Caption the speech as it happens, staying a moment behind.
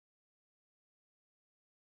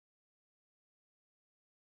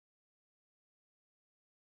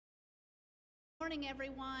Morning,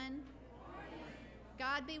 everyone.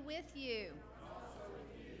 God be with you.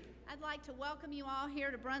 I'd like to welcome you all here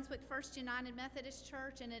to Brunswick First United Methodist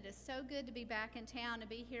Church, and it is so good to be back in town to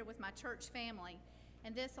be here with my church family.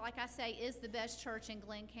 And this, like I say, is the best church in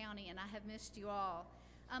Glenn County, and I have missed you all.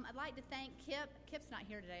 I'd like to thank Kip. Kip's not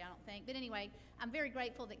here today, I don't think. But anyway, I'm very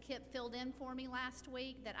grateful that Kip filled in for me last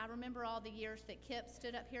week, that I remember all the years that Kip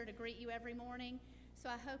stood up here to greet you every morning. So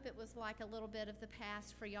I hope it was like a little bit of the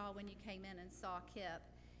past for y'all when you came in and saw Kip.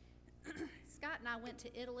 Scott and I went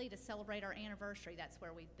to Italy to celebrate our anniversary. That's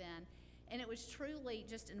where we've been. And it was truly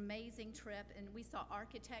just an amazing trip. And we saw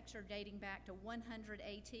architecture dating back to 100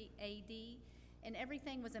 AD. And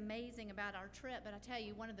everything was amazing about our trip. But I tell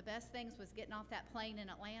you, one of the best things was getting off that plane in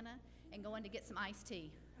Atlanta and going to get some iced tea.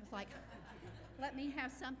 It was like, let me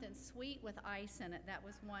have something sweet with ice in it. That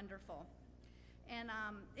was wonderful. And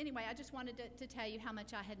anyway, I just wanted to tell you how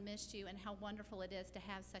much I had missed you and how wonderful it is to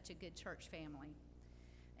have such a good church family.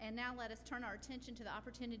 And now let us turn our attention to the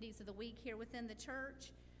opportunities of the week here within the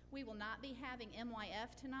church. We will not be having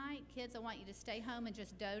MYF tonight. Kids, I want you to stay home and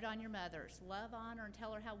just dote on your mothers. Love on her and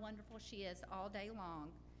tell her how wonderful she is all day long.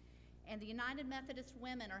 And the United Methodist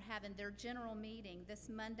Women are having their general meeting this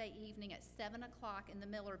Monday evening at 7 o'clock in the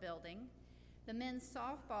Miller Building. The men's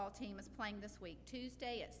softball team is playing this week,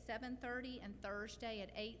 Tuesday at 7:30 and Thursday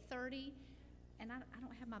at 8:30. And I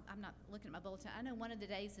don't have I'm not looking at my bulletin. I know one of the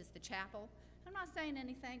days is the chapel. I'm not saying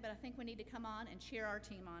anything, but I think we need to come on and cheer our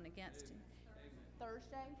team on against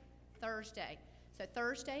Thursday. So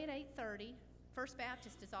Thursday at 8:30. First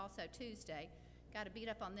Baptist is also Tuesday. Got to beat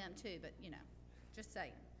up on them too, but just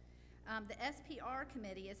saying. The SPR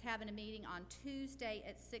committee is having a meeting on Tuesday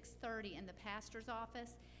at 6:30 in the pastor's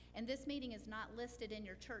office. And this meeting is not listed in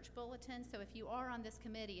your church bulletin, so if you are on this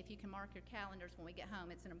committee, if you can mark your calendars when we get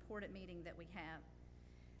home, it's an important meeting that we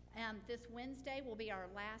have. This Wednesday will be our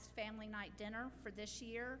last family night dinner for this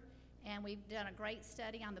year, and we've done a great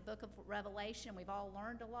study on the book of Revelation. We've all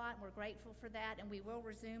learned a lot, and we're grateful for that, and we will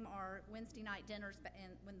resume our Wednesday night dinners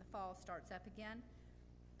when the fall starts up again.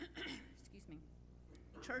 Excuse me.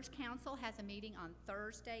 Church Council has a meeting on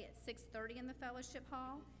Thursday at 6:30 in the Fellowship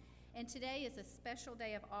Hall. And today is a special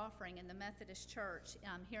day of offering in the Methodist Church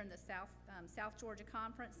here in the South Georgia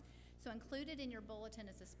Conference. So included in your bulletin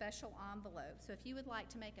is a special envelope. So if you would like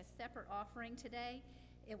to make a separate offering today,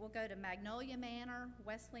 it will go to Magnolia Manor,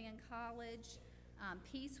 Wesleyan College,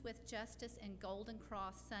 Peace with Justice, and Golden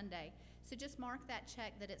Cross Sunday. So just mark that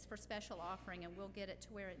check that it's for special offering, and we'll get it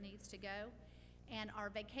to where it needs to go. And our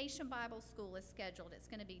Vacation Bible School is scheduled. It's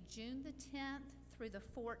going to be June the 10th through the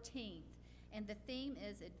 14th. And the theme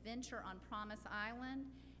is Adventure on Promise Island.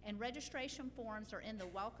 And registration forms are in the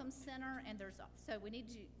Welcome Center. And so we need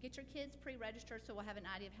to get your kids pre-registered so we'll have an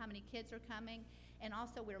idea of how many kids are coming. And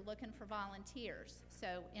also we're looking for volunteers.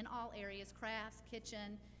 So in all areas, crafts,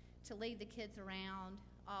 kitchen, to lead the kids around,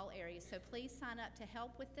 all areas. So please sign up to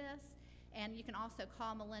help with this. And you can also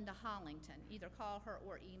call Melinda Hollington. Either call her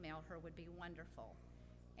or email her would be wonderful.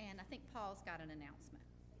 And I think Paul's got an announcement.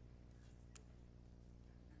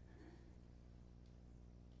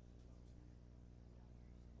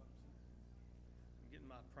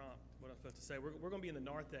 Prompt what I'm supposed to say. We're going to be in the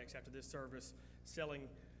narthex after this service selling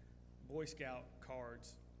Boy Scout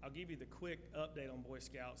cards. I'll give you the quick update on Boy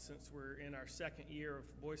Scouts since we're in our second year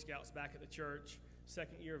of Boy Scouts back at the church,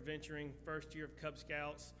 second year of venturing, first year of Cub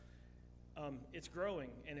Scouts. It's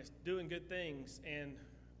growing and it's doing good things, and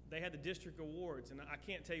they had the district awards, and I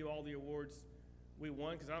can't tell you all the awards we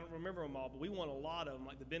won because I don't remember them all, but we won a lot of them.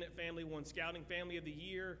 Like the Bennett family won Scouting Family of the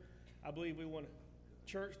Year. I believe we won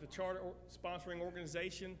Church, the charter sponsoring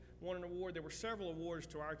organization, won an award. There were several awards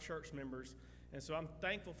to our church members, and so I'm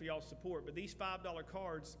thankful for y'all's support. But these $5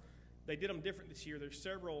 cards, they did them different this year. There's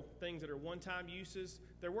several things that are one-time uses.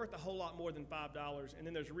 They're worth a whole lot more than $5, and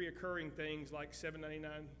then there's reoccurring things like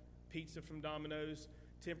 $7.99 pizza from Domino's,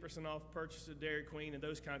 10% off purchase of Dairy Queen, and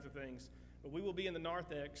those kinds of things. But we will be in the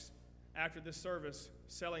narthex after this service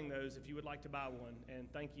selling those if you would like to buy one,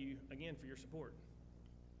 and thank you again for your support.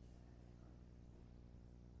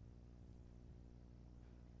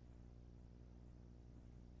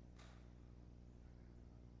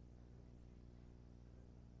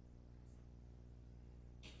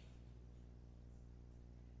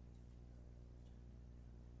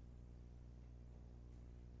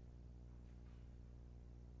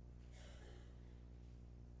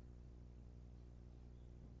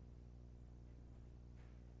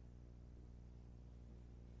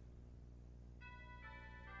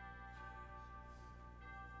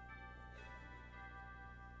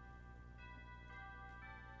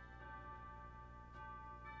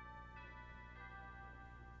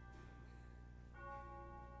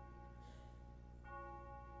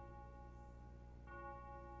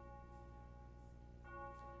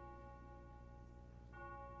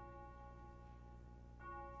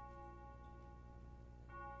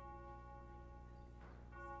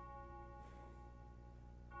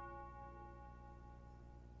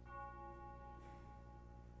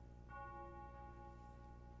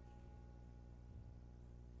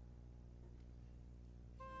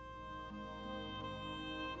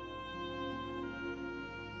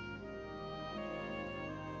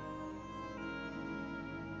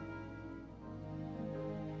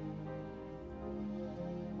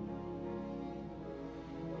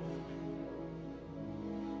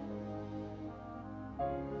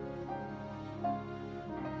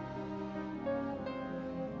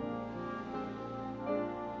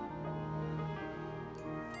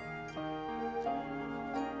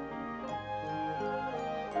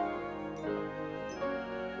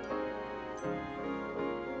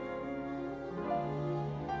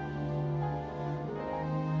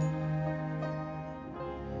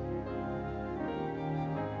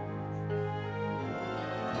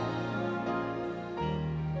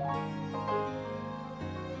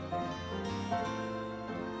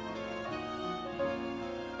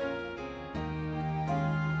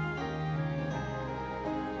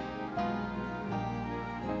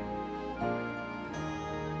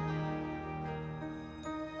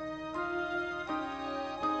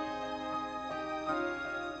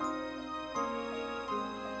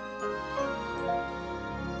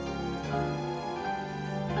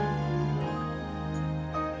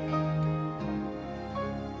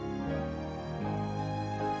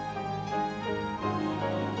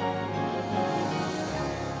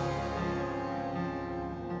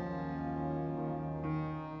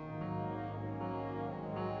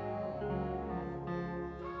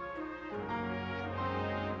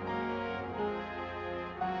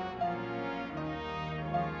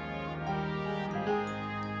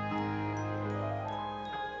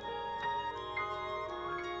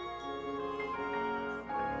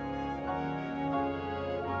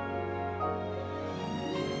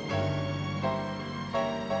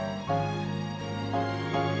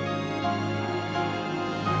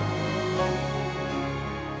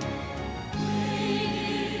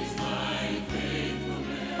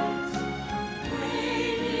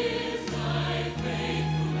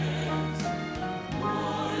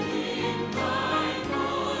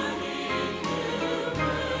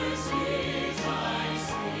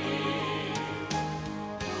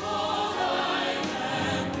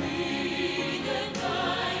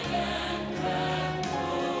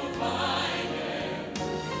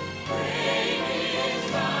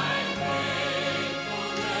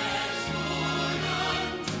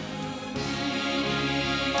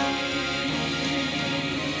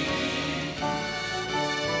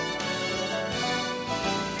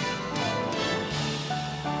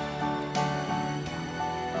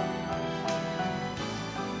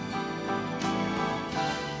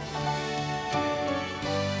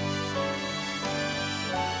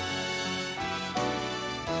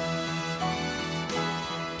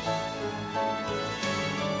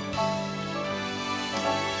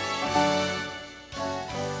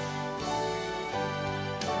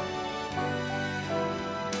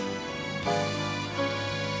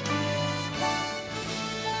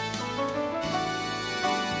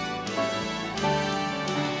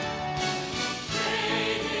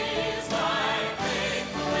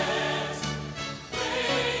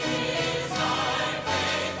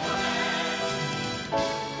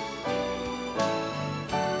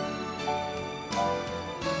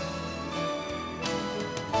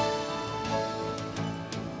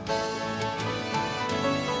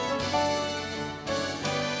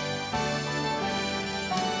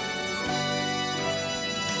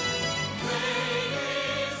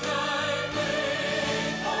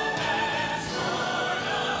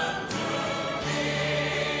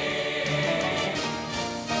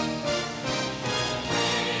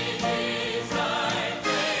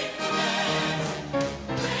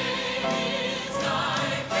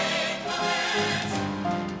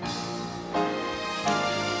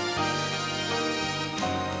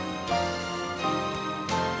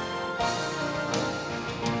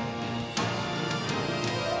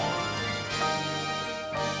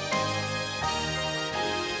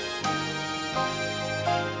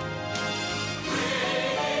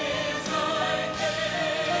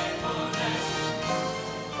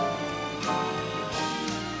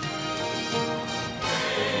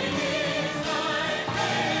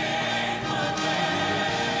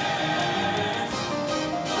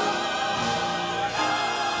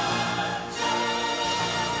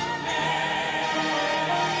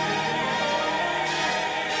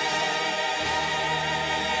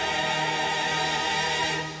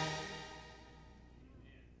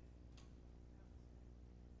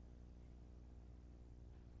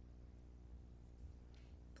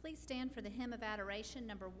 Please stand for the hymn of adoration,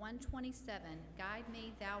 number 127, Guide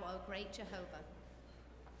Me, Thou, O Great Jehovah.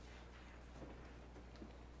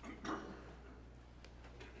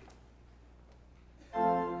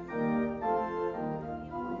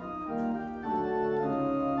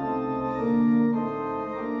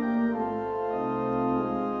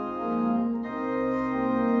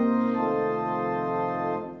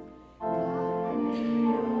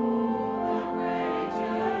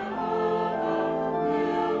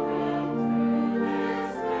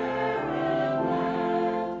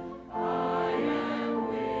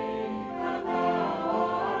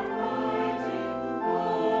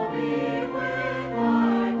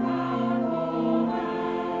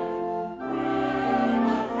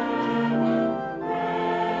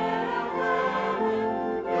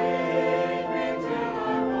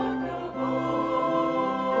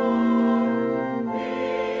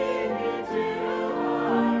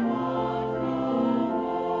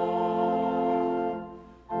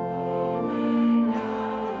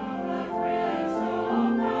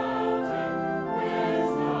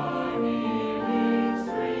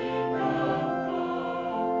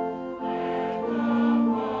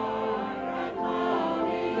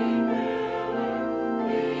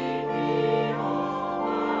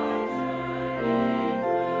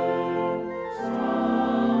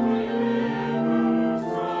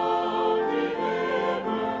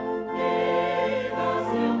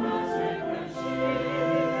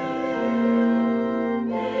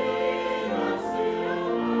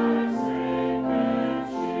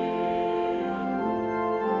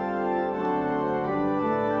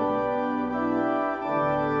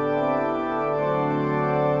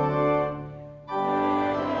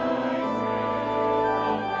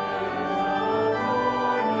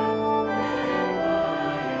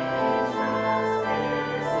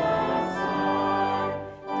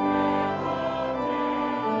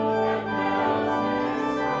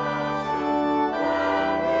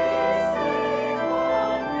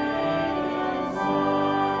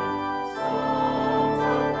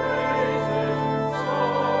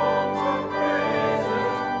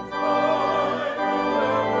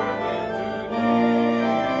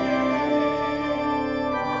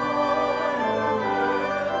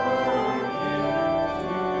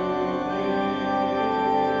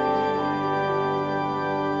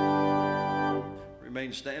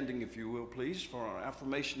 Standing, if you will, please, for our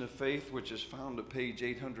affirmation of faith, which is found at page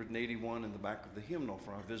 881 in the back of the hymnal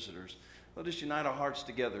for our visitors. Let us unite our hearts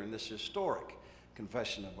together in this historic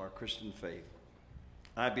confession of our Christian faith.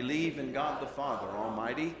 I believe in God the Father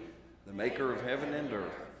Almighty, the maker of heaven and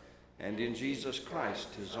earth, and in Jesus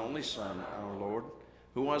Christ, his only Son, our Lord,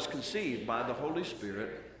 who was conceived by the Holy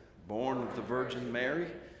Spirit, born of the Virgin Mary,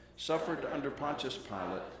 suffered under Pontius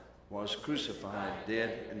Pilate, was crucified,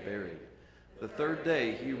 dead, and buried. The third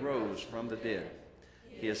day he rose from the dead.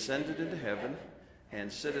 He ascended into heaven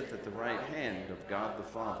and sitteth at the right hand of God the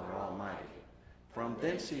Father Almighty. From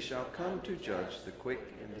thence he shall come to judge the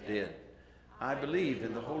quick and the dead. I believe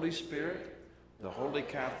in the Holy Spirit, the Holy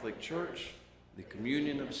Catholic Church, the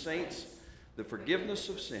communion of saints, the forgiveness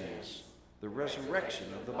of sins, the resurrection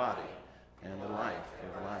of the body, and the life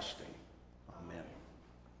everlasting. Amen.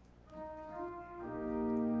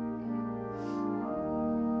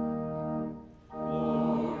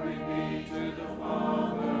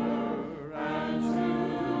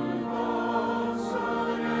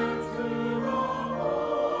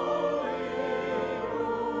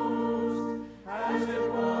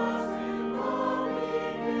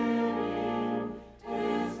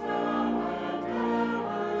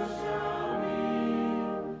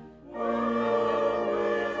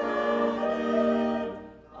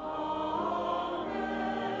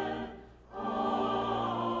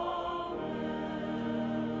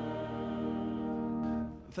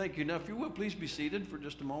 Thank you. Now, if you will, please be seated for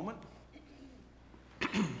just a moment.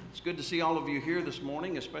 It's good to see all of you here this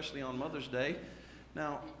morning, especially on Mother's Day.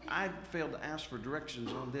 Now, I failed to ask for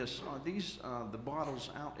directions on this. Are these the bottles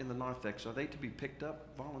out in the narthex? Are they to be picked up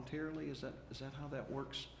voluntarily? Is that how that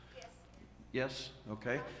works? Yes. Yes?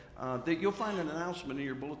 Okay. You'll find an announcement in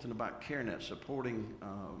your bulletin about CareNet supporting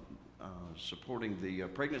the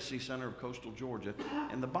Pregnancy Center of Coastal Georgia.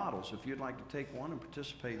 And the bottles, if you'd like to take one and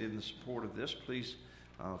participate in the support of this, please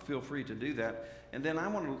feel free to do that. And then I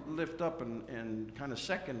want to lift up and kind of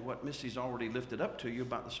second what Missy's already lifted up to you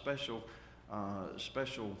about the special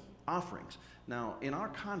offerings. Now, in our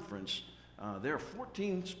conference, there are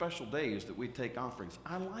 14 special days that we take offerings.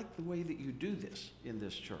 I like the way that you do this in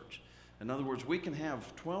this church. In other words, we can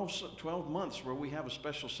have 12 months where we have a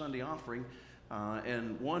special Sunday offering,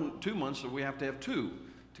 and 2 months that we have to have two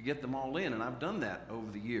to get them all in, and I've done that over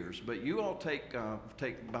the years. But you all take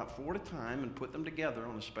about 4 at a time and put them together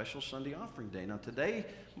on a special Sunday offering day. Now today,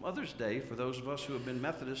 Mother's Day, for those of us who have been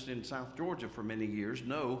Methodist in South Georgia for many years,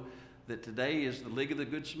 know that today is the League of the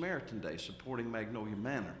Good Samaritan Day, supporting Magnolia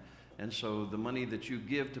Manor. And so the money that you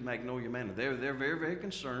give to Magnolia Manor, they're very, very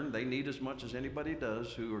concerned. They need as much as anybody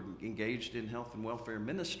does who are engaged in health and welfare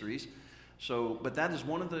ministries. So, but that is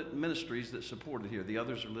one of the ministries that's supported here. The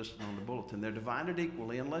others are listed on the bulletin. They're divided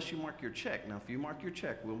equally unless you mark your check. Now, if you mark your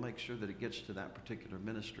check, we'll make sure that it gets to that particular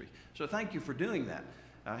ministry. So thank you for doing that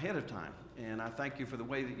ahead of time. And I thank you for the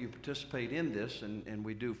way that you participate in this. And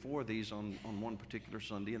we do 4 of these on one particular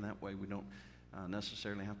Sunday, and that way we don't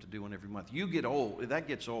necessarily have to do one every month. You get old. That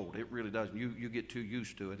gets old. It really does. You get too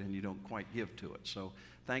used to it, and you don't quite give to it. So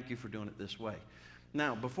thank you for doing it this way.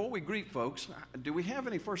 Now, before we greet folks, do we have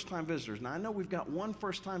any first-time visitors? Now, I know we've got one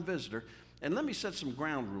first-time visitor, and let me set some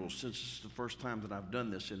ground rules since it's the first time that I've done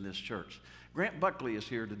this in this church. Grant Buckley is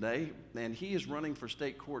here today, and he is running for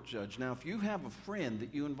state court judge. Now, if you have a friend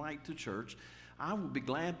that you invite to church, I will be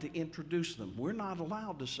glad to introduce them. We're not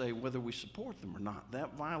allowed to say whether we support them or not.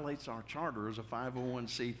 That violates our charter as a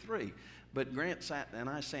 501c3. But Grant and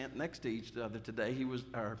I sat next to each other today.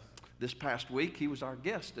 This past week, he was our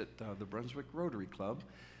guest at the Brunswick Rotary Club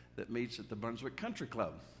that meets at the Brunswick Country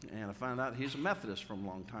Club. And I found out he's a Methodist from a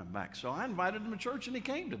long time back. So I invited him to church, and he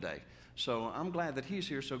came today. So I'm glad that he's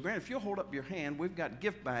here. So Grant, if you'll hold up your hand, we've got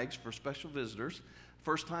gift bags for special visitors,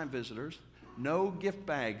 first-time visitors. No gift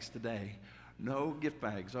bags today. No gift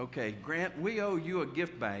bags. Okay, Grant, we owe you a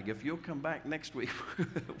gift bag. If you'll come back next week,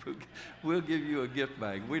 we'll give you a gift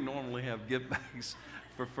bag. We normally have gift bags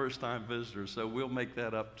for first-time visitors, so we'll make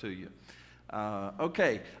that up to you.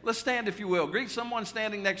 Okay, let's stand if you will. Greet someone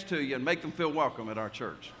standing next to you and make them feel welcome at our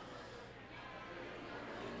church.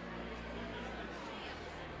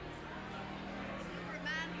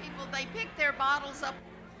 Remind people they pick their bottles up.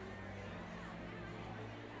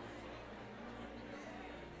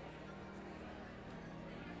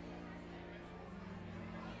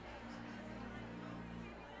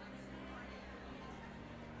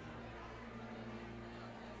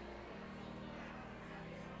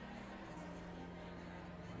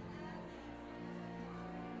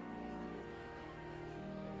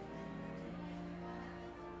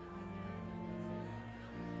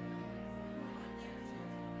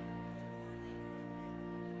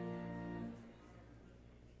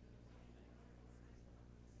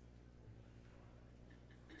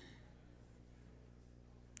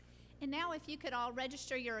 And now if you could all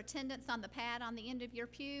register your attendance on the pad on the end of your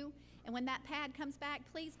pew, and when that pad comes back,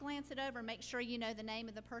 please glance it over and make sure you know the name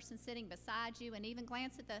of the person sitting beside you, and even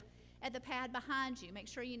glance at the pad behind you. Make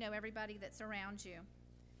sure you know everybody that's around you.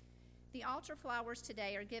 The altar flowers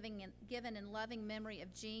today are given in loving memory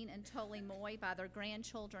of Jean and Tolly Moy by their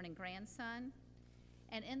grandchildren and grandson.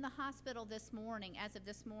 And in the hospital this morning, as of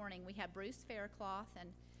this morning, we have Bruce Faircloth,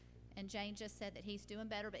 and Jane just said that he's doing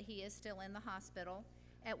better, but he is still in the hospital.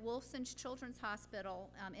 At Wolfson's Children's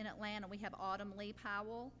Hospital in Atlanta, we have Autumn Lee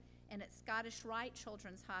Powell. And at Scottish Rite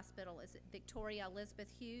Children's Hospital is Victoria Elizabeth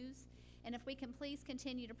Hughes. And if we can please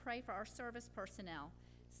continue to pray for our service personnel,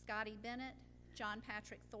 Scotty Bennett, John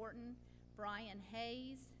Patrick Thornton, Brian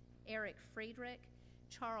Hayes, Eric Friedrich,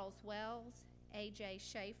 Charles Wells, A.J.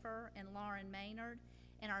 Schaefer, and Lauren Maynard,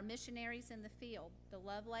 and our missionaries in the field, the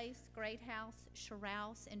Lovelace, Greathouse,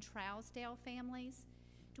 Sherrouse, and Trousdale families.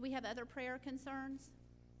 Do we have other prayer concerns?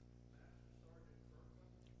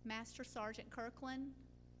 Master Sergeant Kirkland.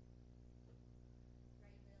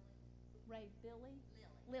 Ray Billy?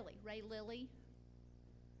 Lily. Ray Lilly.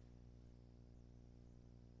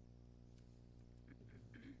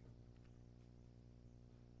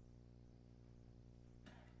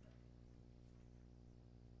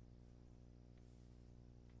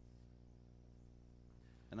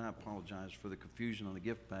 And I apologize for the confusion on the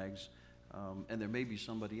gift bags. And there may be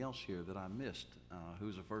somebody else here that I missed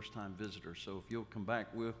who's a first-time visitor. So if you'll come back,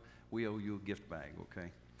 we owe you a gift bag,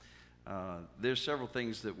 okay? There's several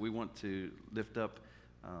things that we want to lift up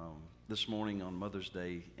this morning on Mother's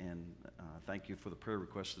Day, and thank you for the prayer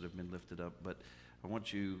requests that have been lifted up. But I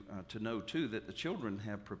want you to know, too, that the children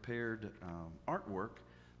have prepared artwork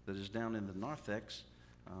that is down in the narthex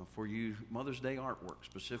for you, Mother's Day artwork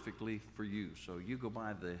specifically for you. So you go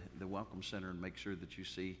by the Welcome Center and make sure that you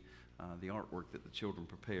see the artwork that the children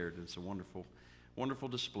prepared. It's a wonderful, wonderful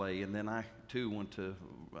display. And then I, too, want to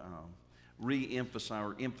reiterate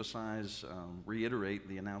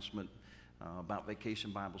the announcement about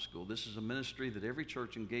Vacation Bible School. This is a ministry that every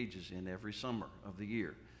church engages in every summer of the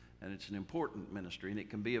year. And it's an important ministry, and it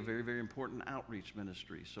can be a very, very important outreach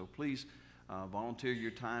ministry. So please volunteer your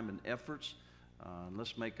time and efforts And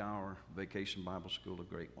let's make our Vacation Bible School a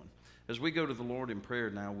great one. As we go to the Lord in prayer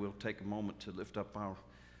now, we'll take a moment to lift up our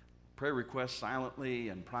prayer requests silently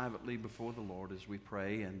and privately before the Lord as we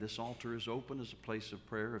pray. And this altar is open as a place of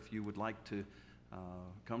prayer. If you would like to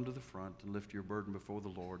come to the front and lift your burden before the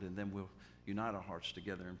Lord, and then we'll unite our hearts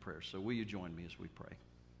together in prayer. So will you join me as we pray?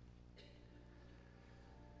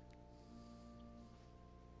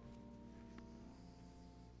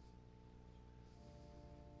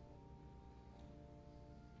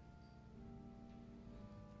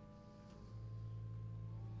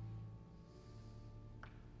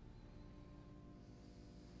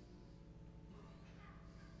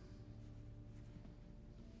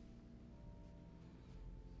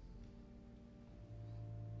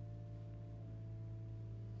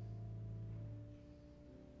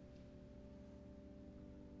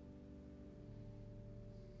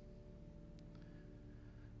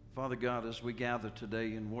 Father God, as we gather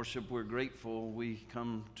today in worship, we're grateful. We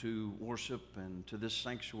come to worship and to this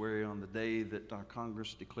sanctuary on the day that our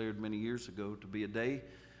Congress declared many years ago to be a day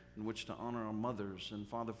in which to honor our mothers. And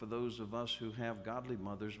Father, for those of us who have godly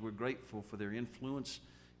mothers, we're grateful for their influence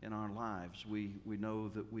in our lives. We know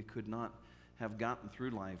that we could not have gotten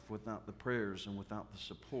through life without the prayers and without the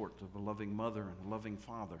support of a loving mother and a loving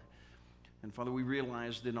father. And Father, we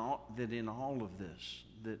realize that in all of this,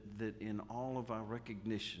 that in all of our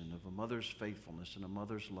recognition of a mother's faithfulness and a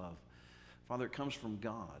mother's love, Father, it comes from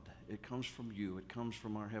God. It comes from you. It comes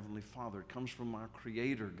from our Heavenly Father. It comes from our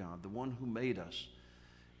Creator, God, the one who made us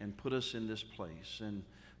and put us in this place. And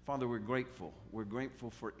Father, we're grateful. We're grateful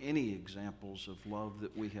for any examples of love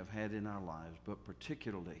that we have had in our lives, but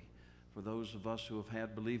particularly for those of us who have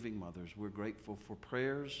had believing mothers. We're grateful for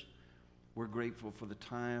prayers. We're grateful for the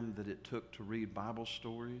time that it took to read Bible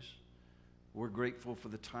stories. We're grateful for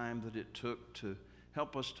the time that it took to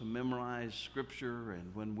help us to memorize Scripture,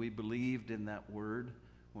 and when we believed in that Word,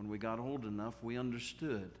 when we got old enough, we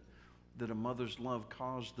understood that a mother's love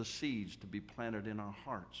caused the seeds to be planted in our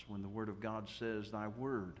hearts. When the Word of God says, "Thy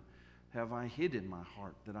Word have I hid in my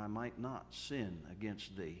heart, that I might not sin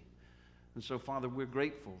against Thee." And so, Father, we're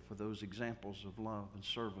grateful for those examples of love and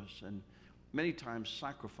service, and many times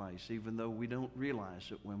sacrifice, even though we don't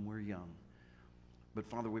realize it when we're young. But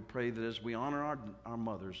Father, we pray that as we honor our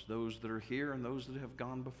mothers, those that are here and those that have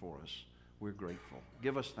gone before us, we're grateful.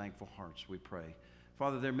 Give us thankful hearts, we pray.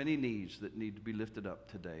 Father, there are many needs that need to be lifted up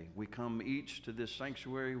today. We come each to this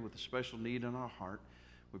sanctuary with a special need in our heart.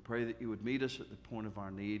 We pray that you would meet us at the point of our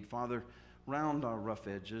need. Father, round our rough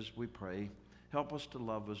edges, we pray. Help us to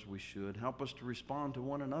love as we should. Help us to respond to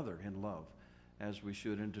one another in love as we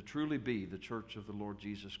should, and to truly be the church of the Lord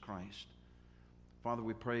Jesus Christ. Father,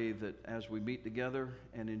 we pray that as we meet together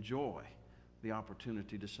and enjoy the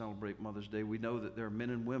opportunity to celebrate Mother's Day, we know that there are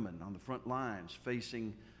men and women on the front lines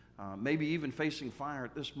facing, maybe even facing fire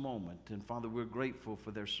at this moment. And Father, we're grateful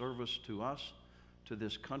for their service to us, to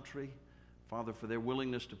this country. Father, for their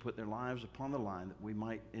willingness to put their lives upon the line that we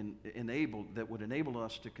might would enable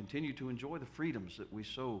us to continue to enjoy the freedoms that we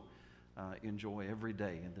so enjoy every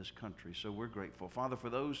day in this country. So we're grateful. Father,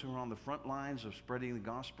 for those who are on the front lines of spreading the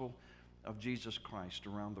gospel of Jesus Christ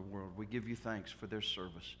around the world, we give you thanks for their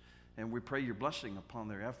service, and we pray your blessing upon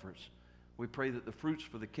their efforts. We pray that the fruits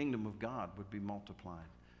for the kingdom of God would be multiplied.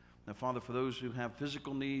 Now, Father, for those who have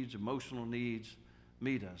physical needs, emotional needs,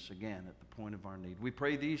 meet us again at the point of our need. We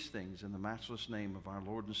pray these things in the matchless name of our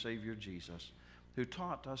Lord and Savior Jesus, who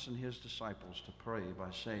taught us and his disciples to pray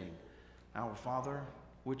by saying, "Our Father,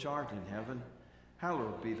 which art in heaven,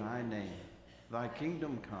 hallowed be thy name. Thy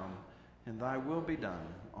kingdom come, and thy will be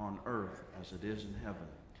done on earth as it is in heaven.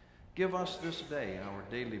 Give us this day our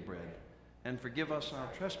daily bread, and forgive us our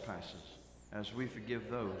trespasses, as we forgive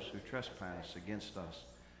those who trespass against us.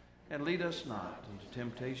 And lead us not into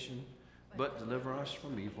temptation, but deliver us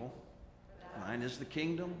from evil. Thine is the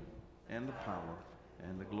kingdom, and the power,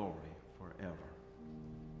 and the glory forever."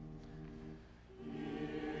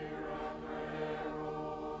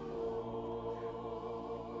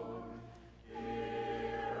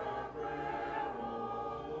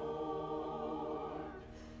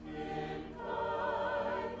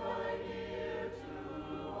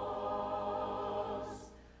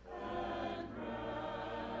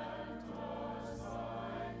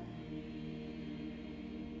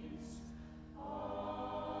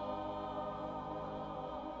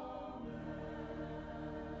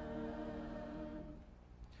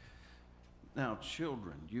 Now,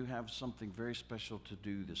 children, you have something very special to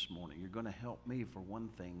do this morning. You're going to help me for one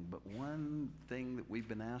thing, but one thing that we've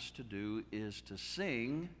been asked to do is to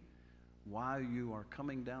sing while you are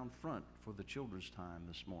coming down front for the children's time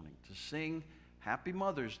this morning, to sing Happy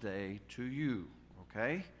Mother's Day to you,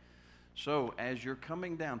 okay? So as you're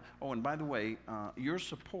coming down, oh, and by the way, your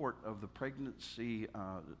support of the Pregnancy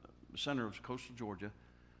Center of Coastal Georgia,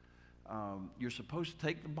 you're supposed to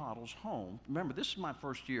take the bottles home. Remember, this is my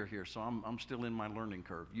first year here, so I'm still in my learning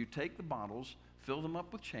curve. You take the bottles, fill them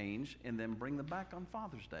up with change, and then bring them back on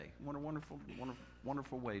Father's Day. What a wonderful, wonderful,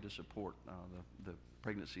 wonderful way to support the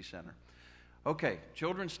Pregnancy Center. Okay,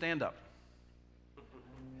 children, stand up.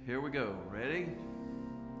 Here we go. Ready?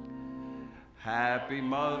 Happy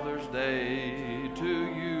Mother's Day to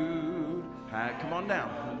you. Come on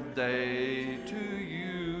down. Day to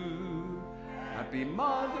you. Happy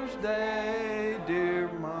Mother's Day, dear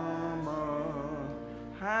Mama.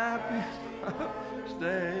 Happy Mother's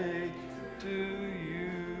Day to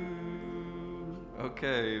you.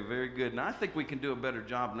 Okay, very good. Now, I think we can do a better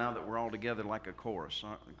job now that we're all together like a chorus,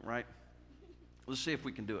 right? Let's see if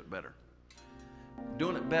we can do it better.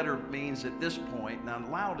 Doing it better means at this point, now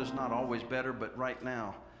loud is not always better, but right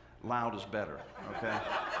now, loud is better, okay?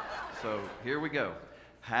 So here we go.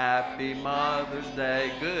 Happy Mother's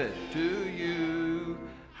Day, good, to you.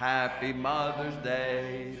 Happy Mother's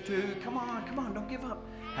Day to, come on, don't give up.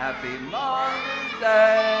 Happy Mother's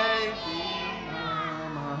Day, dear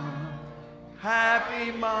Mama.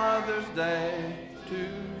 Happy Mother's Day to you.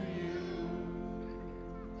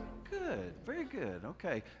 Good, very good,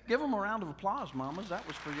 okay. Give them a round of applause, mamas, that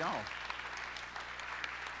was for y'all.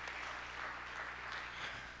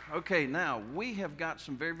 Okay, now, we have got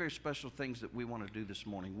some very, very special things that we want to do this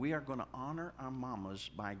morning. We are going to honor our mamas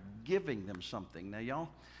by giving them something. Now, y'all,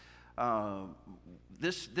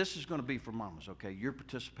 this is going to be for mamas, okay? Your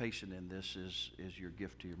participation in this is your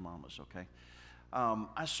gift to your mamas, okay?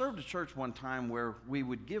 I served a church one time where we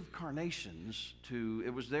would give carnations to,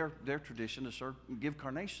 it was their tradition to give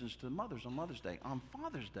carnations to the mothers on Mother's Day. On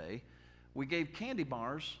Father's Day, we gave candy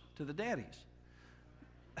bars to the daddies.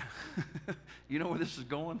 You know where this is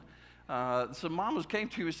going? Some mamas came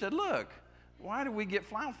to me and said, look, why do we get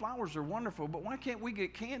flowers? Flowers are wonderful, but why can't we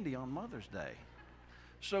get candy on Mother's Day?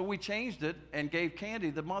 So we changed it and gave candy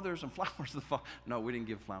to the mothers and flowers to the fathers. No, we didn't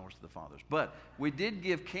give flowers to the fathers, but we did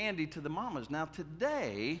give candy to the mamas. Now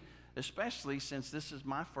today, especially since this is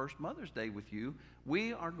my first Mother's Day with you,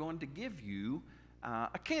 we are going to give you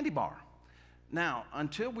a candy bar. Now,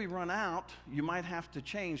 until we run out, you might have to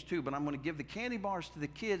change too, but I'm going to give the candy bars to the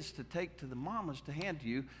kids to take to the mamas to hand to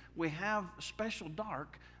you. We have Special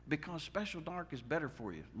Dark because Special Dark is better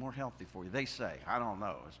for you, more healthy for you, they say. I don't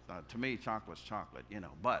know. To me, chocolate's chocolate, you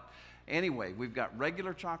know. But anyway, we've got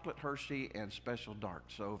regular chocolate Hershey and Special Dark.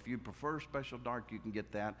 So if you prefer Special Dark, you can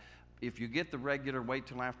get that. If you get the regular, wait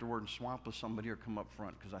till afterward and swap with somebody or come up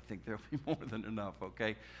front because I think there'll be more than enough,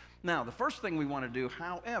 okay? Now, the first thing we want to do,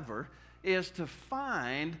 however, is to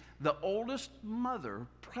find the oldest mother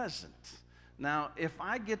present. Now, if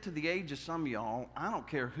I get to the age of some of y'all, I don't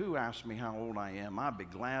care who asks me how old I am, I'd be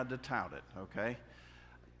glad to tout it, okay?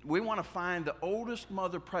 We want to find the oldest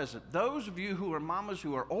mother present. Those of you who are mamas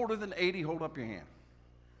who are older than 80, hold up your hand.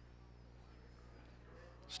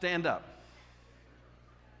 Stand up.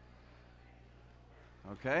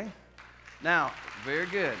 Okay? Now, very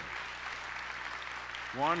good.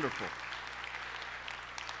 Wonderful.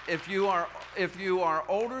 If you are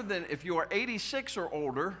 86 or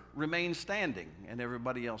older, remain standing, and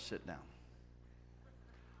everybody else sit down.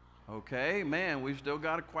 Okay, man, we've still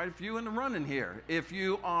got quite a few in the running here. If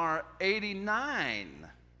you are 89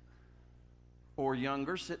 or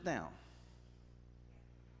younger, sit down.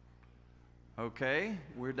 Okay,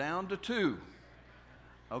 we're down to 2.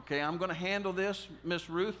 Okay, I'm going to handle this, Miss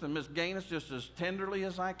Ruth and Miss Gaines, just as tenderly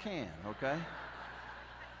as I can, okay?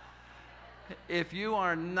 If you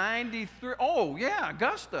are 93, oh yeah,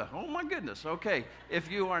 Augusta, oh my goodness, okay.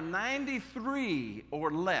 If you are 93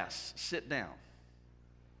 or less, sit down.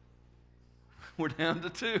 We're down to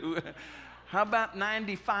 2. How about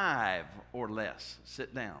 95 or less?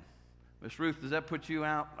 Sit down. Miss Ruth, does that put you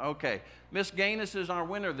out? Okay. Miss Gaines is our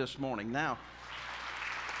winner this morning. Now,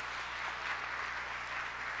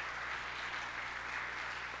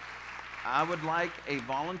 I would like a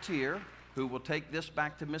volunteer who will take this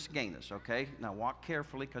back to Miss Gaines, okay? Now walk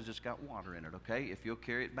carefully because it's got water in it, okay? If you'll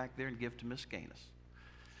carry it back there and give to Miss Gaines.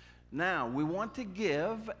 Now, we want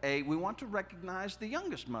to recognize the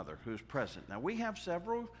youngest mother who's present. Now, we have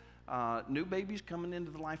several new babies coming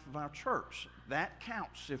into the life of our church. That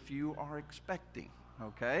counts if you are expecting,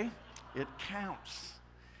 okay? It counts.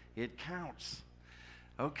 It counts.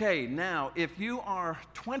 Okay, now, if you are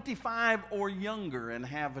 25 or younger and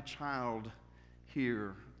have a child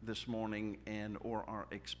here this morning and or are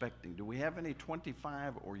expecting, do we have any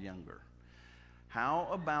 25 or younger? How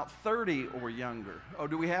about 30 or younger? Oh,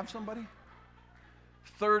 do we have somebody?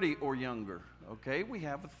 30 or younger. Okay, we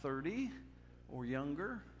have a 30 or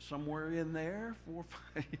younger somewhere in there, 4 or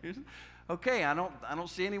 5 years. Okay, I don't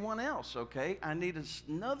see anyone else. Okay, I need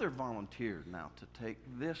another volunteer now to take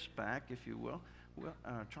this back, if you will. Well,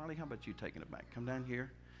 Charlie, how about you taking it back? Come down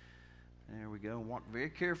here. There we go. Walk very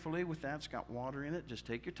carefully with that. It's got water in it. Just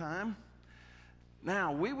take your time.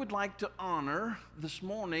 Now, we would like to honor this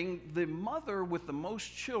morning the mother with the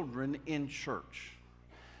most children in church.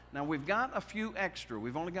 Now, we've got a few extra.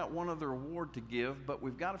 We've only got one other award to give, but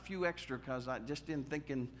we've got a few extra because I just didn't think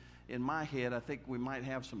in my head, I think we might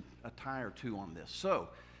have a tie or two on this. So,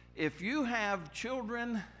 if you have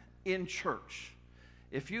children in church,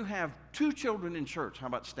 if you have 2 children in church, how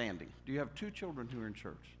about standing? Do you have 2 children who are in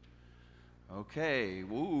church? Okay,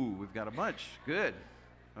 woo, we've got a bunch. Good.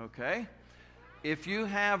 Okay. If you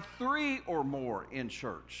have 3 or more in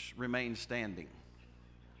church, remain standing.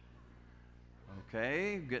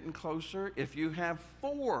 Okay, getting closer. If you have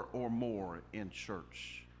 4 or more in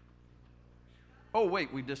church. Oh,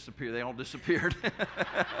 wait, we disappeared. They all disappeared.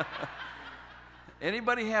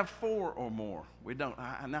 Anybody have 4 or more? We don't.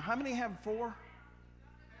 Now, how many have 4?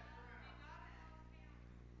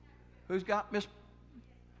 Who's got? Miss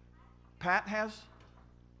Pat has?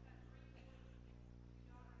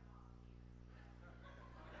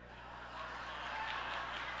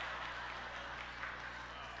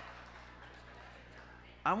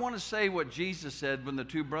 I want to say what Jesus said when the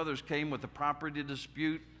 2 brothers came with a property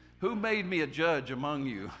dispute. Who made me a judge among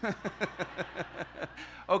you?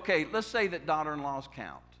 Okay, let's say that daughter-in-laws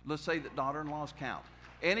count. Let's say that daughter-in-laws count.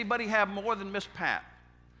 Anybody have more than Miss Pat?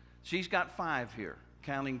 She's got 5 here,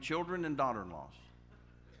 counting children and daughter-in-laws.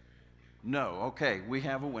 No, okay, we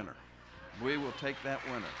have a winner. We will take that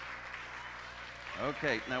winner.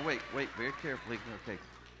 Okay, now wait, very carefully. Okay,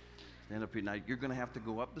 stand up here. Now, you're going to have to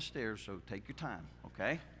go up the stairs, so take your time,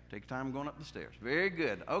 okay? Take your time going up the stairs. Very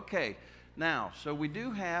good. Okay, now, so we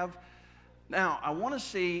do have, now, I want to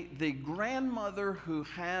see the grandmother who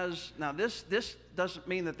has, now this doesn't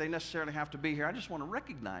mean that they necessarily have to be here. I just want to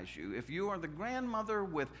recognize you. If you are the grandmother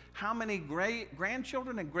with how many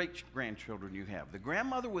grandchildren and great-grandchildren you have. The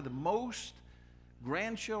grandmother with the most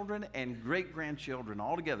grandchildren and great-grandchildren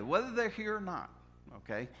all together, whether they're here or not,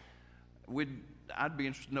 okay? I'd be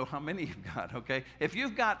interested to know how many you've got, okay? If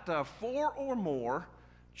you've got 4 or more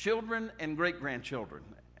children and great-grandchildren,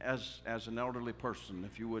 as an elderly person,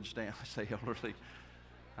 if you would stand, I say elderly,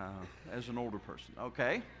 as an older person,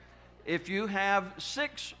 okay? If you have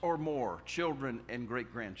 6 or more children and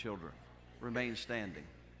great-grandchildren, remain standing.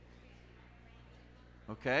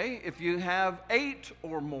 Okay? If you have 8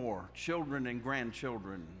 or more children and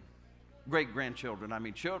grandchildren, great-grandchildren,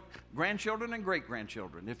 grandchildren and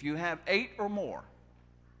great-grandchildren. If you have 8 or more,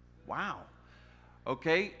 wow.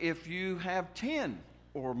 Okay? If you have 10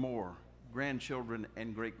 or more grandchildren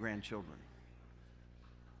and great-grandchildren,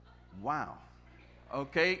 wow.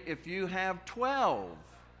 Okay? If you have 12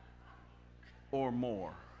 or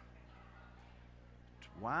more,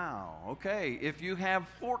 wow. Okay? If you have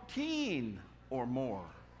 14 or more,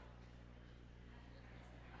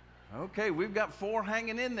 okay, we've got 4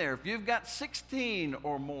 hanging in there. If you've got 16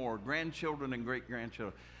 or more grandchildren and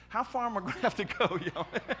great-grandchildren, how far am I going to have to go, y'all?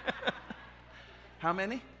 How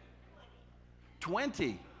many?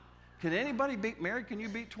 20. Can anybody beat Mary? Can you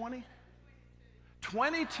beat 20?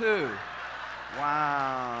 22.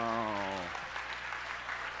 Wow.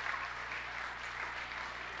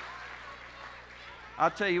 I'll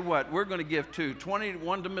tell you what, we're going to give 2. 20,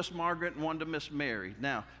 one to Miss Margaret and one to Miss Mary.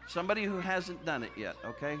 Now, somebody who hasn't done it yet,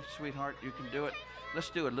 okay? Sweetheart, you can do it. Let's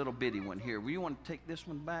do a little bitty one here. Will you want to take this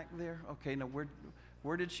one back there? Okay, now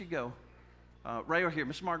where did she go? Right over here.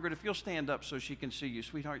 Miss Margaret, if you'll stand up so she can see you.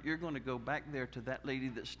 Sweetheart, you're going to go back there to that lady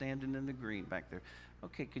that's standing in the green back there.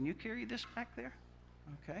 Okay, can you carry this back there?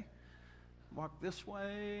 Okay. Walk this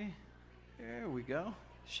way. There we go.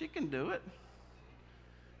 She can do it.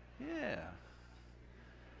 Yeah.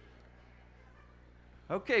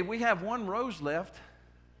 Okay, we have 1 rose left.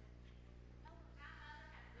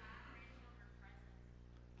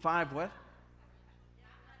 5 what?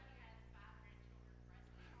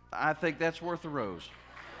 I think that's worth a rose.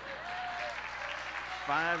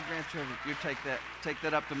 5 grandchildren. You take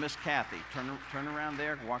that up to Miss Kathy. Turn around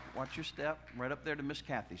there. Watch your step. Right up there to Miss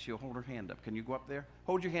Kathy. She'll hold her hand up. Can you go up there?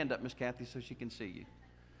 Hold your hand up, Miss Kathy, so she can see you.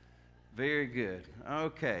 Very good.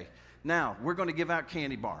 Okay. Now, we're going to give out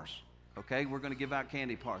candy bars. Okay? We're going to give out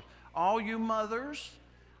candy bars. All you mothers,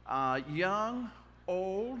 young,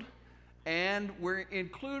 old, and we're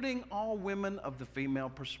including all women of the female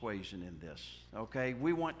persuasion in this. Okay?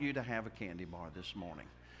 We want you to have a candy bar this morning.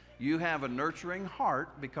 You have a nurturing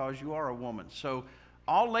heart because you are a woman. So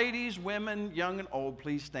All ladies, women, young and old,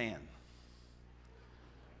 please stand.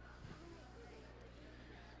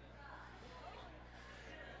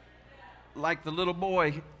 Like the little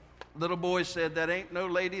boy said, that ain't no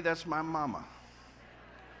lady, that's my mama.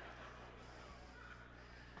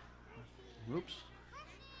 Whoops.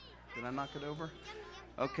 Did I knock it over?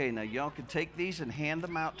 Okay, now y'all can take these and hand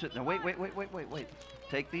them out to, now wait.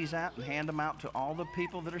 Take these out and hand them out to all the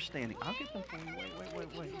people that are standing. I'll get them for you.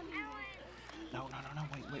 Wait. No,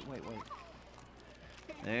 wait.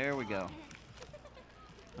 There we go.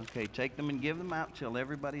 Okay, take them and give them out till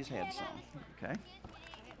everybody's had some, okay?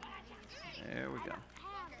 There we go.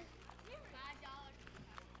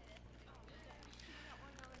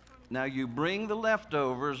 Now you bring the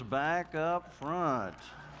leftovers back up front.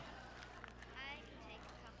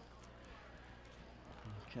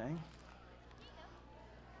 Okay.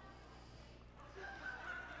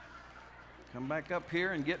 Come back up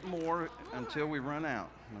here and get more until we run out,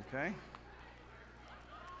 okay?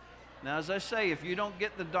 Now, as I say, if you don't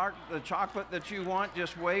get the chocolate that you want,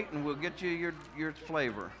 just wait and we'll get you your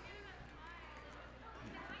flavor.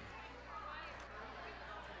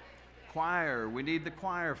 Choir, we need the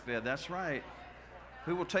choir fed, that's right.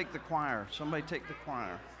 Who will take the choir? Somebody take the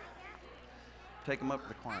choir. Take them up to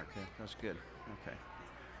the choir, okay, that's good, okay.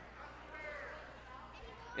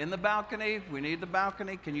 In the balcony, we need the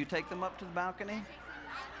balcony. Can you take them up to the balcony?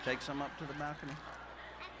 Take some up to the balcony.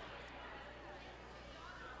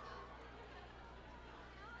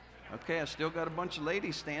 Okay, I still got a bunch of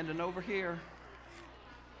ladies standing over here.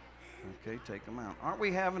 Okay, take them out. Aren't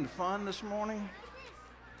we having fun this morning?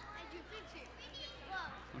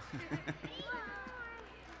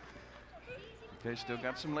 Okay, still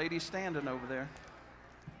got some ladies standing over there.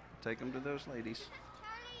 Take them to those ladies.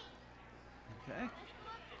 Okay.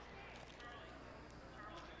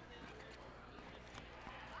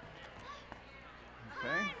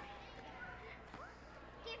 Okay.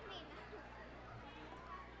 Do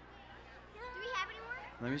we have any more?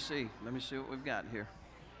 Let me see. Let me see what we've got here.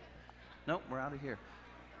 Nope, we're out of here.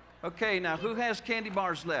 Okay, now who has candy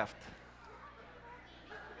bars left?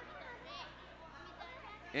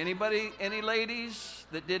 Anybody, any ladies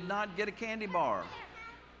that did not get a candy bar?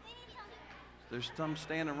 There's some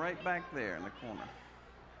standing right back there in the corner.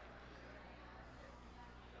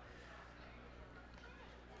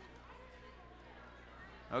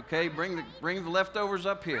 Okay, bring the leftovers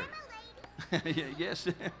up here. Yes.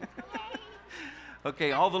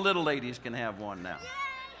 Okay, all the little ladies can have one now.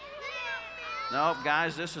 No,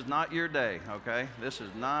 guys, this is not your day, okay? This is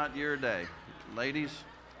not your day. Ladies,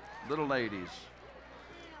 little ladies,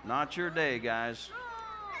 not your day, guys.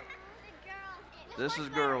 This is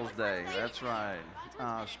Girls' Day, that's right.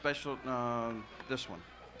 Special, this one.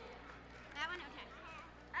 That one? Okay.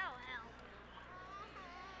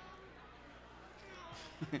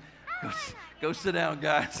 Oh, hell. Go sit down,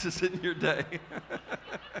 guys. This isn't your day.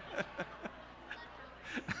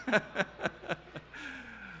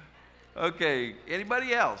 Okay,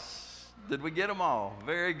 anybody else? Did we get them all?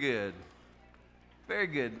 Very good. Very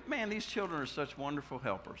good. Man, these children are such wonderful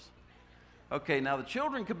helpers. Okay, now the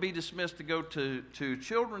children could be dismissed to go to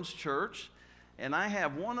Children's Church, and I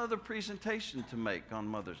have one other presentation to make on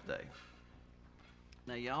Mother's Day.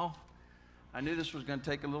 Now, y'all, I knew this was going to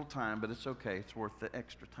take a little time, but it's okay. It's worth the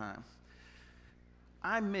extra time.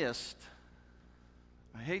 I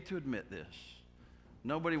hate to admit this.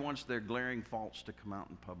 Nobody wants their glaring faults to come out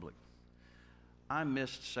in public. I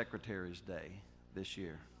missed Secretary's Day this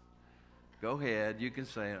year. Go ahead, you can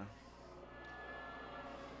say it.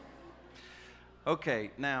 Okay,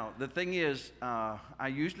 now the thing is, I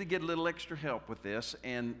usually get a little extra help with this,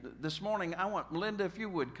 and this morning I want Melinda, if you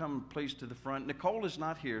would come please to the front. Nicole is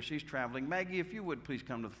not here, she's traveling. Maggie, if you would please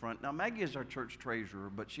come to the front. Now Maggie is our church treasurer,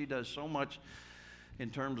 but she does so much in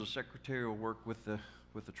terms of secretarial work with the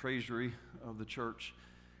treasury of the church.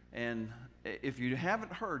 And if you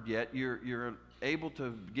haven't heard yet, you're able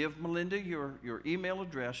to give Melinda your email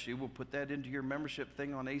address. She will put that into your membership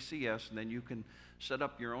thing on ACS, and then you can set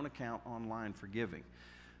up your own account online for giving.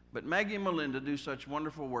 But Maggie and Melinda do such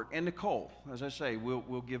wonderful work. And Nicole, as I say,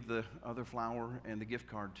 we'll give the other flower and the gift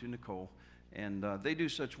card to Nicole. And they do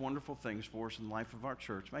such wonderful things for us in the life of our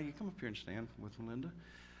church. Maggie, come up here and stand with Melinda.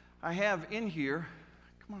 I have in here,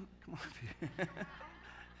 come on up here.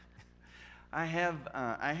 I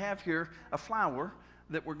have here a flower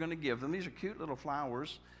that we're going to give them. These are cute little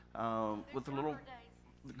flowers with the little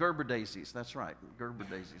Gerber daisies. That's right, Gerber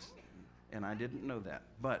daisies. And I didn't know that,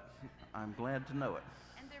 but I'm glad to know it.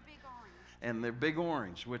 And they're big orange. And they're big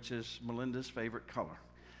orange, which is Melinda's favorite color.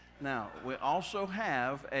 Now, we also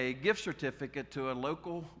have a gift certificate to a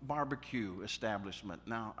local barbecue establishment.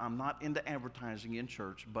 Now, I'm not into advertising in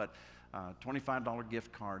church, but $25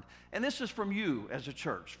 gift card. And this is from you as a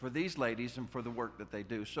church for these ladies and for the work that they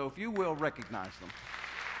do. So if you will recognize them.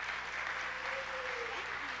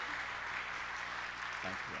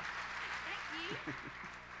 Thank you. Thank you.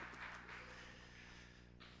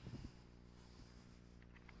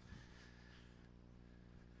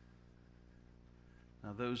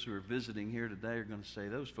 Now, those who are visiting here today are going to say,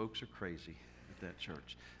 those folks are crazy at that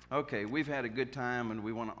church. Okay, we've had a good time, and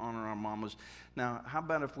we want to honor our mamas. Now, how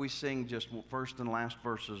about if we sing just first and last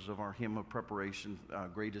verses of our hymn of preparation,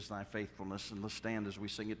 Great is Thy Faithfulness, and let's stand as we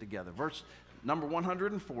sing it together. Verse number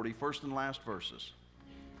 140, first and last verses.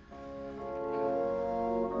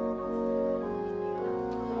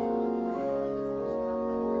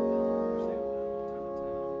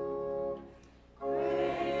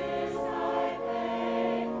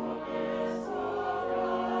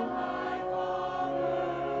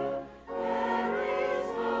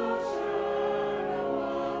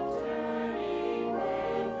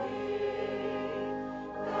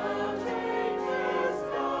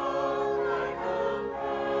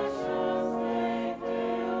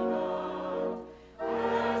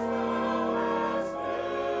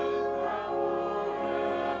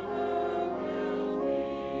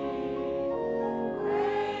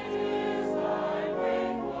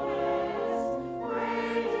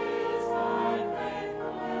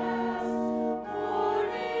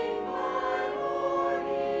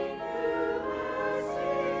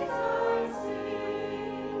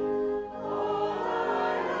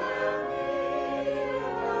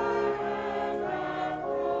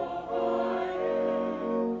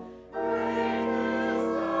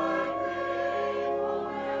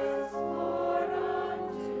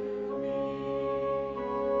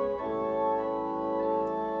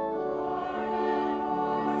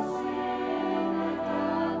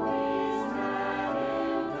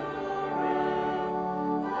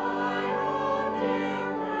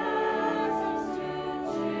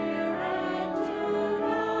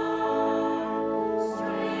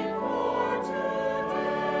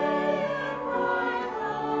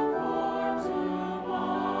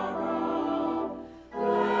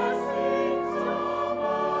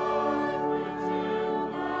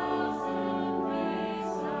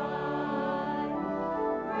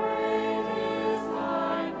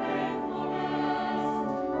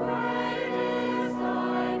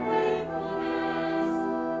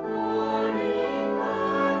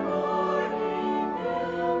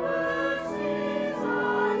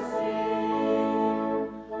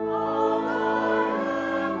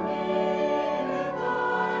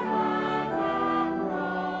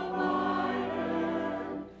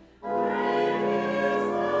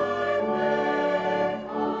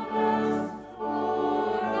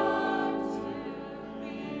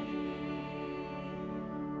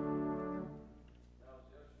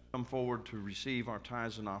 Come forward to receive our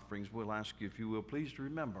tithes and offerings. We'll ask you, if you will, please to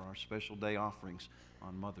remember our special day offerings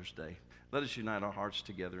on Mother's Day. Let us unite our hearts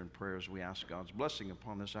together in prayer as we ask God's blessing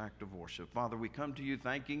upon this act of worship. Father, we come to you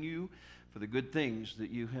thanking you for the good things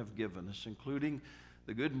that you have given us, including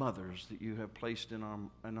the good mothers that you have placed in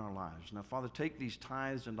our lives. Now, Father, take these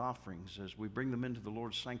tithes and offerings as we bring them into the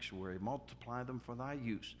Lord's sanctuary. Multiply them for thy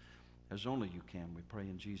use as only you can. We pray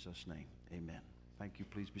in Jesus' name. Amen. Thank you.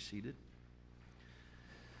 Please be seated.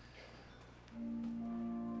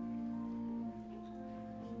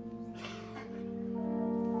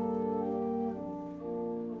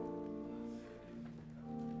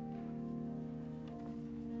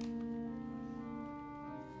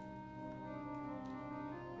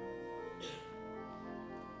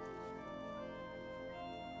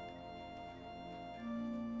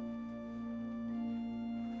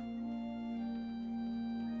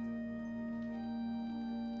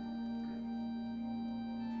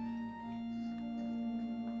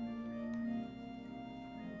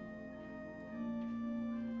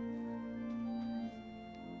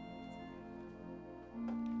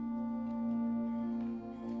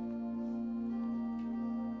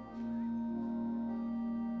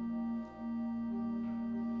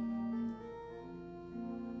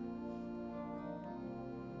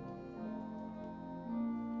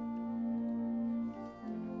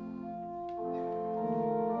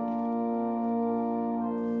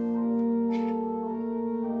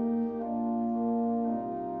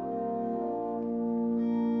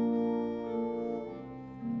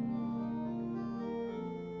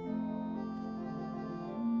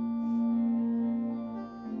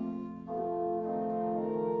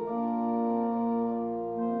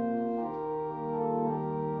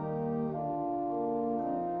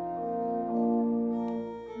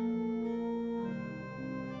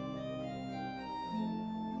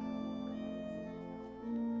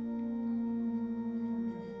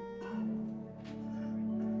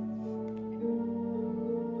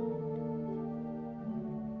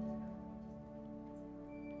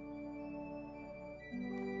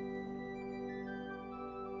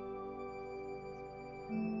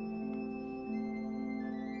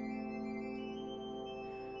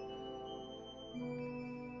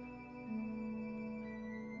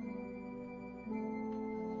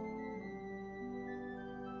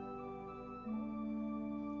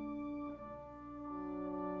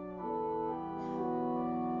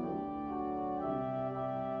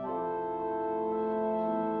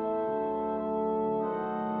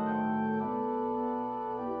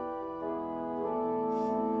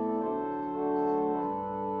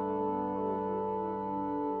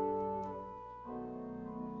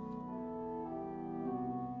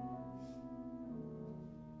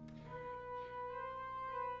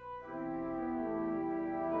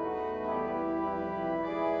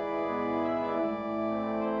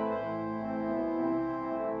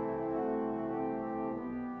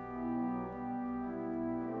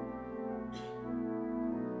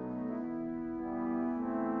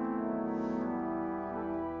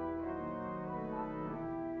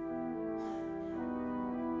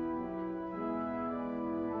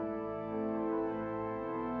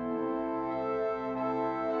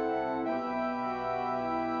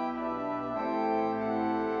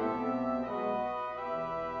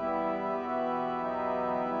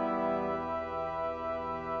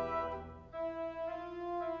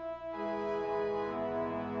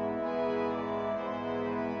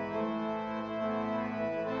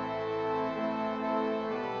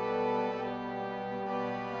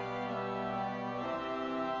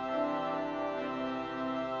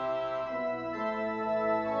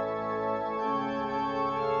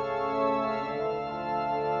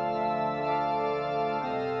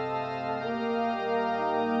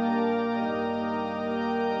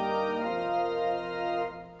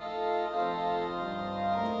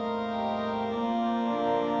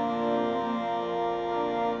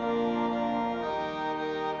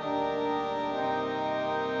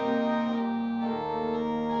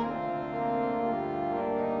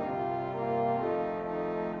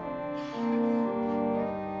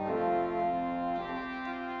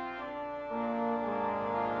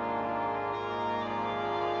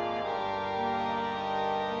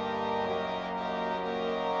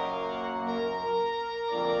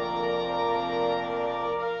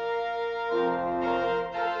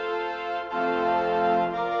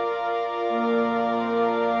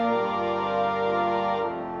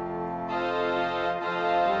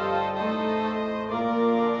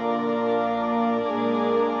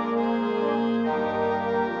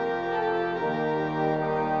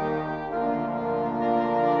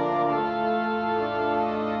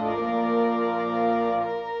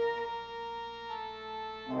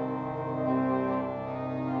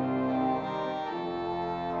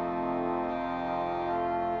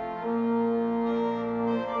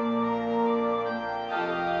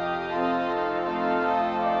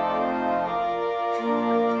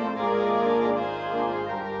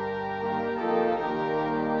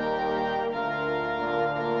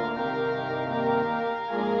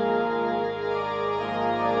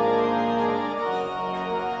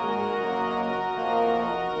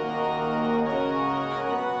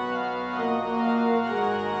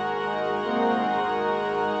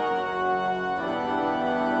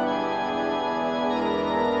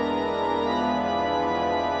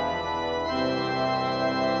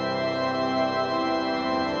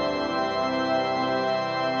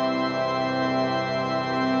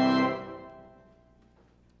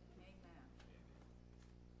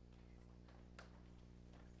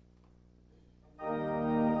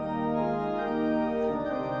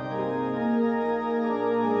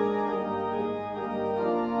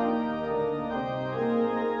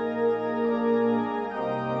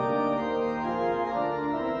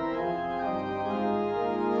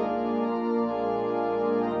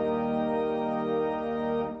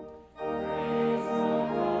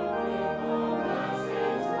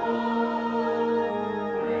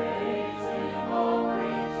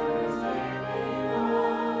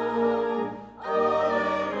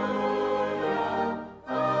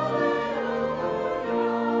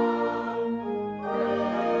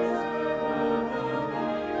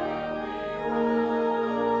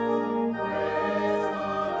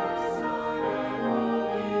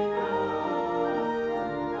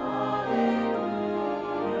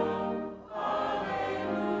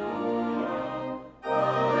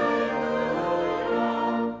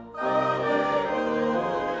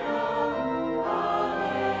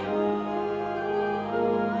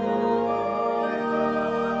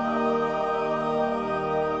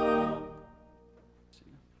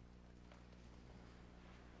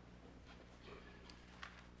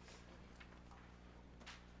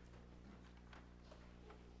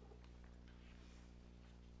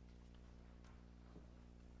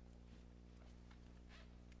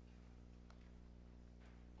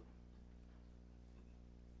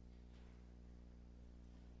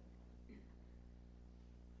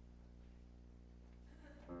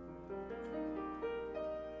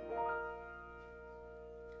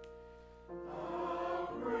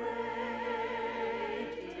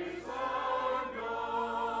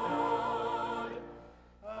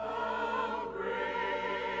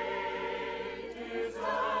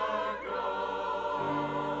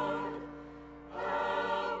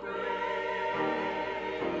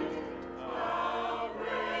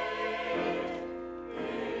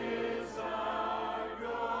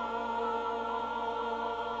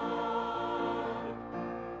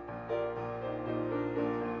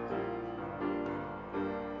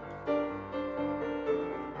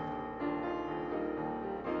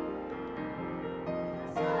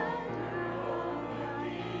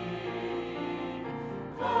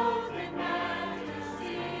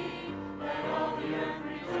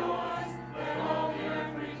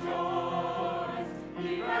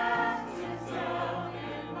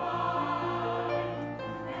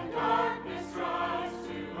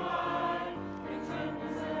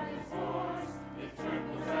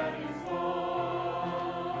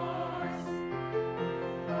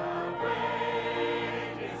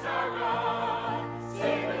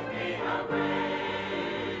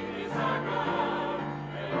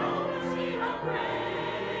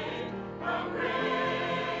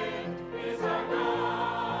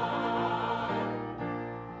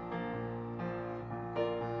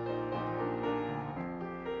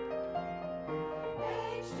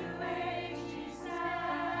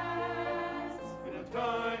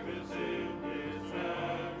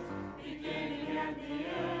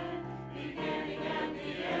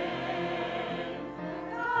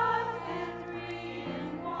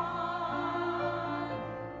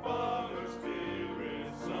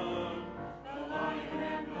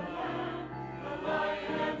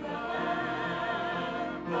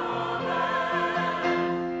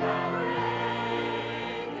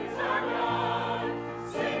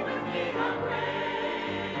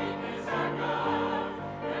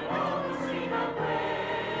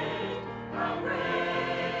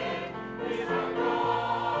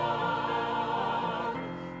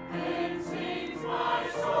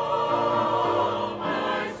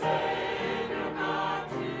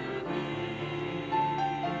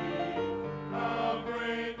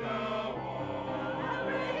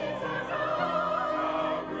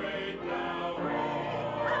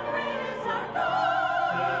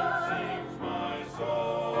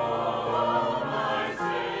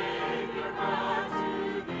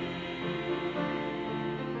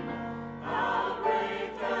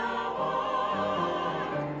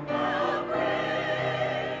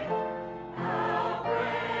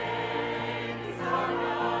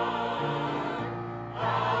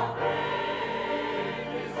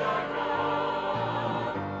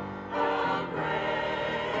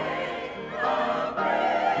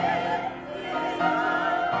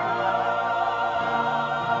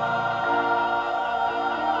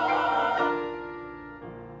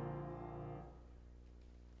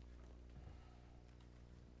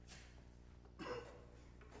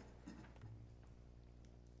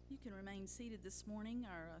 can remain seated this morning.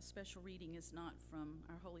 Our special reading is not from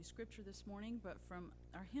our Holy Scripture this morning, but from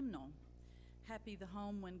our hymnal, Happy the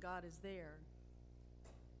Home When God is There.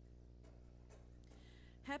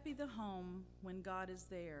 Happy the home when God is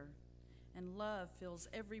there, and love fills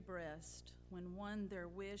every breast, when one their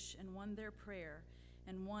wish and one their prayer,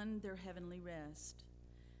 and one their heavenly rest.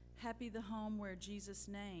 Happy the home where Jesus'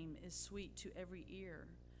 name is sweet to every ear,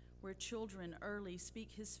 where children early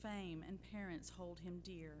speak his fame and parents hold him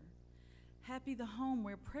dear. Happy the home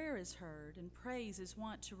where prayer is heard and praise is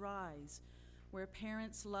wont to rise, where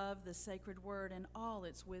parents love the sacred word and all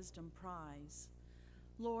its wisdom prize.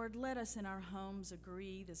 Lord, let us in our homes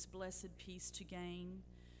agree this blessed peace to gain.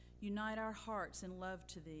 Unite our hearts in love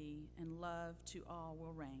to thee, and love to all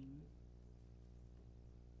will reign.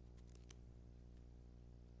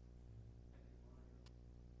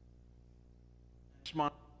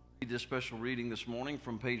 Read this special reading this morning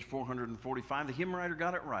from page 445. The hymn writer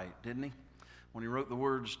got it right, didn't he? When he wrote the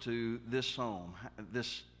words to this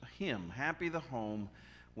hymn, Happy the Home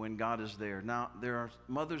When God is There. Now, there are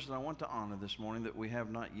mothers that I want to honor this morning that we have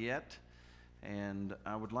not yet, and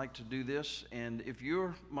I would like to do this. And if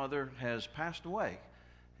your mother has passed away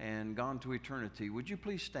and gone to eternity, would you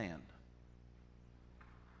please stand?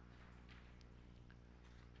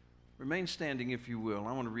 Remain standing if you will.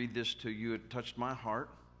 I want to read this to you. It touched my heart.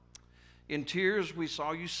 In tears we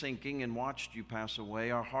saw you sinking and watched you pass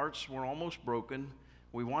away. Our hearts were almost broken.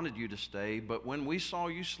 We wanted you to stay, but when we saw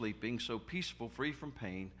you sleeping, so peaceful, free from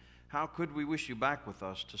pain, how could we wish you back with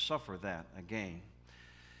us to suffer that again?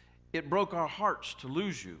 It broke our hearts to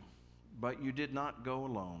lose you, but you did not go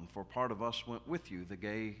alone, for part of us went with you the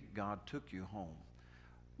day God took you home.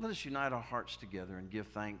 Let us unite our hearts together and give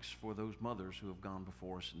thanks for those mothers who have gone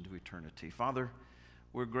before us into eternity. Father,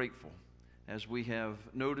 we're grateful. As we have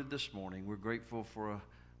noted this morning, we're grateful for a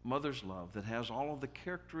mother's love that has all of the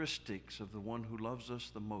characteristics of the one who loves us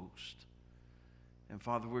the most. And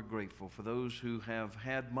Father, we're grateful for those who have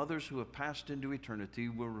had mothers who have passed into eternity.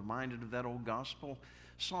 We're reminded of that old gospel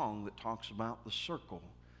song that talks about the circle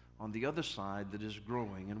on the other side that is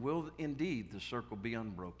growing, and will indeed the circle be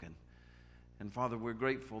unbroken. And Father, we're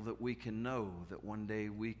grateful that we can know that one day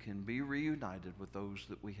we can be reunited with those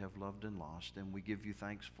that we have loved and lost, and we give you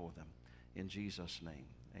thanks for them. In Jesus' name,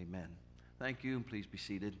 amen. Thank you, and please be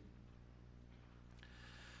seated.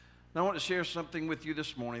 Now I want to share something with you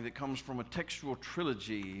this morning that comes from a textual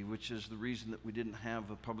trilogy, which is the reason that we didn't have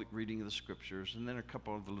a public reading of the Scriptures, and then a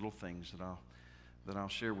couple of the little things that I'll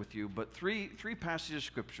share with you. But three passages of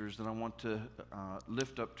Scriptures that I want to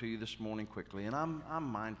lift up to you this morning quickly. And I'm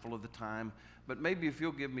mindful of the time, but maybe if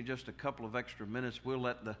you'll give me just a couple of extra minutes, we'll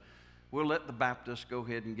let the Baptists go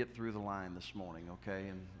ahead and get through the line this morning, okay?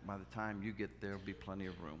 And by the time you get there, there'll be plenty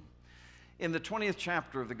of room. In the 20th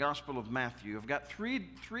chapter of the Gospel of Matthew, I've got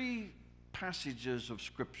three passages of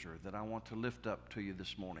Scripture that I want to lift up to you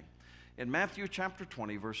this morning. In Matthew chapter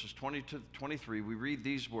 20, verses 20 to 23, we read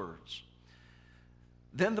these words.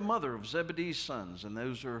 Then the mother of Zebedee's sons, and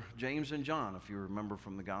those are James and John, if you remember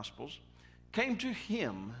from the Gospels, came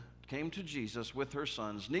to Jesus with her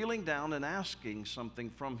sons, kneeling down and asking something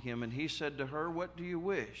from him. And he said to her, "What do you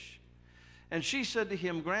wish?" And she said to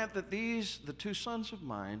him, "Grant that these, the two sons of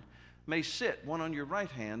mine, may sit, one on your right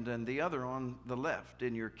hand and the other on the left,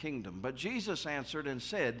 in your kingdom." But Jesus answered and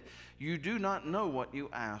said, "You do not know what you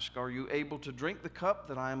ask. Are you able to drink the cup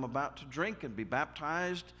that I am about to drink and be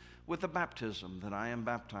baptized with the baptism that I am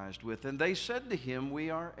baptized with?" And they said to him, "We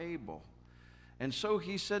are able." And so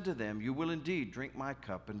he said to them, "You will indeed drink my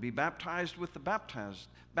cup and be baptized with the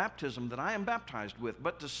baptism that I am baptized with.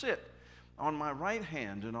 But to sit on my right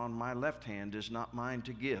hand and on my left hand is not mine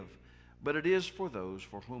to give, but it is for those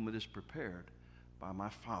for whom it is prepared by my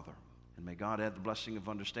Father." And may God add the blessing of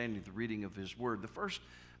understanding the reading of his word. The first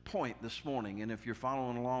point this morning, and if you're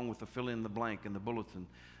following along with the fill in the blank in the bulletin,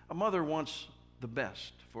 a mother wants the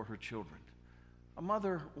best for her children. A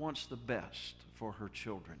mother wants the best for her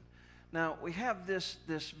children. Now, we have this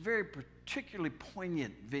very particularly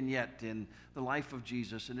poignant vignette in the life of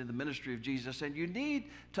Jesus and in the ministry of Jesus, and you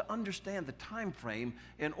need to understand the time frame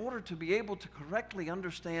in order to be able to correctly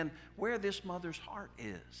understand where this mother's heart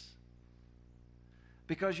is.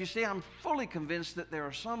 Because you see, I'm fully convinced that there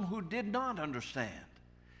are some who did not understand.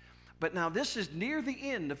 But now this is near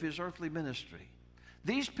the end of his earthly ministry.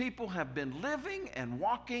 These people have been living and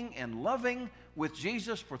walking and loving with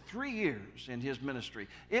Jesus for 3 years in his ministry.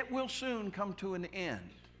 It will soon come to an end.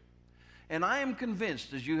 And I am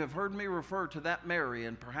convinced, as you have heard me refer to that Mary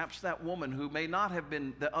and perhaps that woman who may not have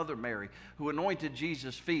been the other Mary who anointed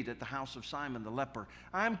Jesus' feet at the house of Simon the leper,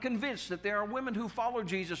 I am convinced that there are women who follow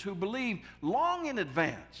Jesus who believe long in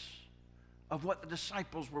advance of what the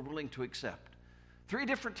disciples were willing to accept. 3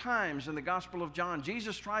 different times in the Gospel of John,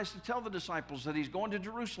 Jesus tries to tell the disciples that he's going to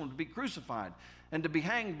Jerusalem to be crucified and to be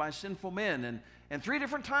hanged by sinful men. And 3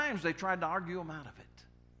 different times they tried to argue him out of it.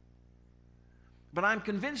 But I'm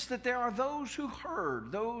convinced that there are those who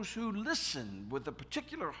heard, those who listened with a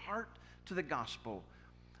particular heart to the gospel.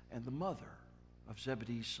 And the mother of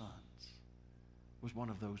Zebedee's sons was one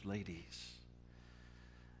of those ladies.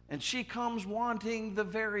 And she comes wanting the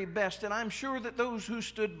very best. And I'm sure that those who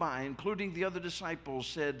stood by, including the other disciples,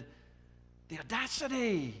 said, the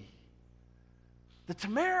audacity, the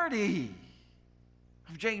temerity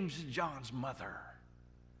of James and John's mother.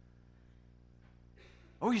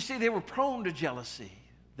 Oh, you see, they were prone to jealousy.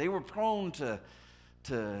 They were prone to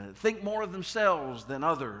think more of themselves than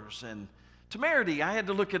others. And temerity, I had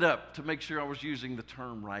to look it up to make sure I was using the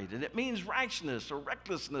term right. And it means rashness or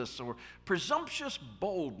recklessness or presumptuous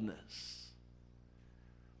boldness.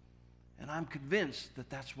 And I'm convinced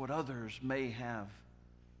that that's what others may have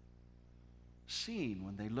seen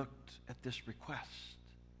when they looked at this request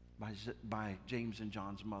by James and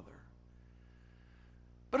John's mother.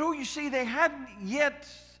 But oh, you see, they hadn't yet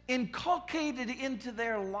inculcated into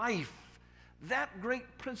their life that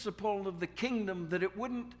great principle of the kingdom that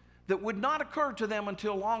would not occur to them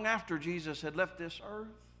until long after Jesus had left this earth.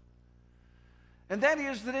 And that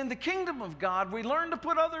is that in the kingdom of God, we learn to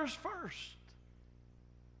put others first.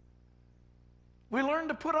 We learn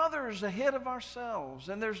to put others ahead of ourselves,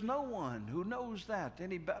 and there's no one who knows that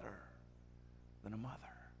any better than a mother.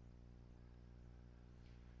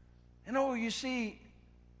 And oh, you see,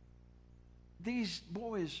 these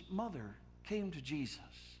boys' mother came to Jesus.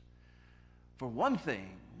 For one thing,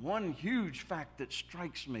 one huge fact that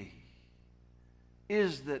strikes me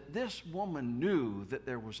is that this woman knew that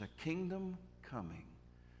there was a kingdom coming.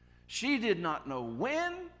 She did not know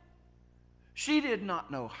when, she did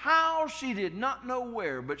not know how, she did not know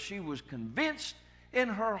where, but she was convinced in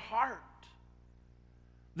her heart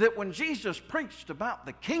that when Jesus preached about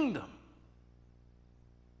the kingdom,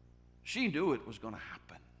 she knew it was going to happen.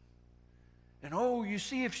 And oh, you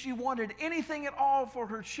see, if she wanted anything at all for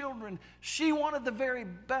her children, she wanted the very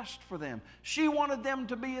best for them. She wanted them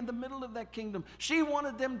to be in the middle of that kingdom. She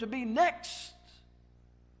wanted them to be next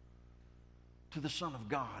to the Son of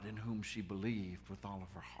God in whom she believed with all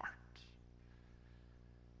of her heart.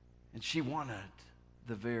 And she wanted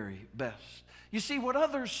the very best. You see, what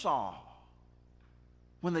others saw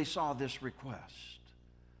when they saw this request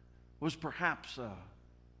was perhaps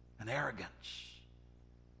an arrogance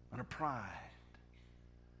and a pride.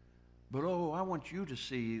 But oh, I want you to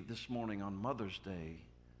see this morning on Mother's Day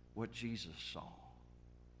what Jesus saw.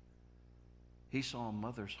 He saw a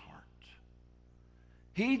mother's heart.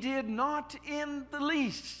 He did not in the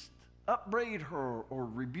least upbraid her or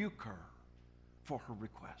rebuke her for her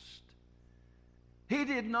request. He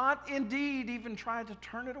did not indeed even try to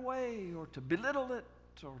turn it away or to belittle it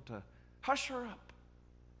or to hush her up.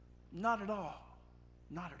 Not at all.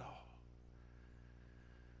 Not at all.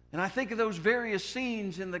 And I think of those various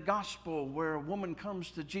scenes in the gospel where a woman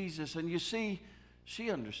comes to Jesus, and you see,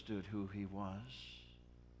 she understood who he was.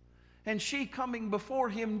 And she coming before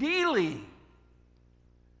him, kneeling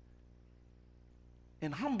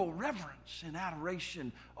in humble reverence and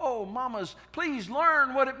adoration. Oh, mamas, please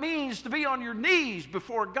learn what it means to be on your knees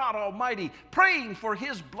before God Almighty, praying for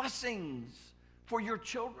his blessings for your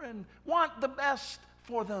children. Want the best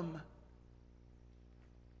for them.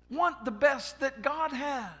 Want the best that God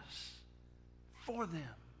has for them.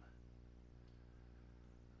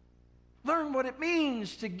 Learn what it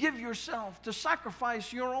means to give yourself, to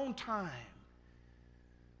sacrifice your own time.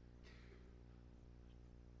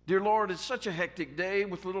 Dear Lord, it's such a hectic day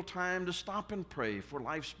with little time to stop and pray, for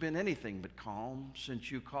life's been anything but calm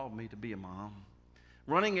since you called me to be a mom.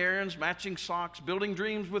 Running errands, matching socks, building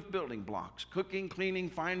dreams with building blocks, cooking, cleaning,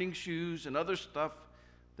 finding shoes, and other stuff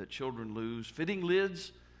that children lose, fitting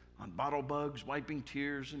lids on bottle bugs, wiping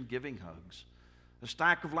tears, and giving hugs. A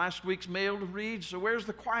stack of last week's mail to read, so where's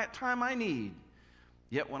the quiet time I need?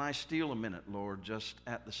 Yet when I steal a minute, Lord, just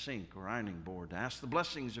at the sink or ironing board to ask the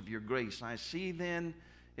blessings of your grace, I see then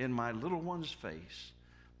in my little one's face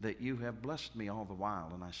that you have blessed me all the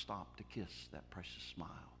while, and I stop to kiss that precious smile.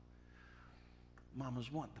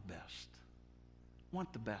 Mamas, want the best.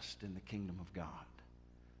 Want the best in the kingdom of God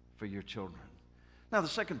for your children. Now, the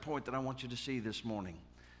second point that I want you to see this morning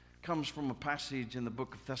comes from a passage in the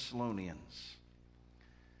book of Thessalonians.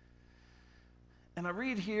 And I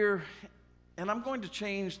read here, and I'm going to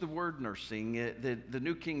change the word nursing. The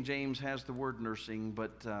New King James has the word nursing,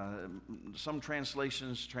 but some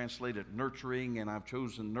translations translate it nurturing, and I've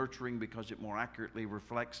chosen nurturing because it more accurately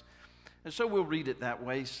reflects And so we'll read it that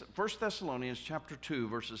way. 1 Thessalonians chapter 2,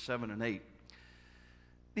 verses 7 and 8.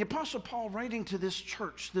 The Apostle Paul writing to this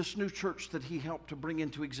church, this new church that he helped to bring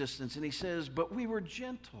into existence, and he says, "But we were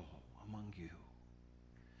gentle among you.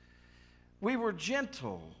 We were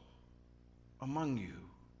gentle among you,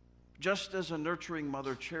 just as a nurturing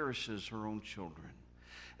mother cherishes her own children.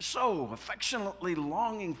 So, affectionately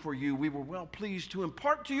longing for you, we were well pleased to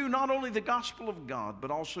impart to you not only the gospel of God, but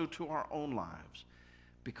also to our own lives,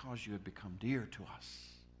 because you have become dear to us."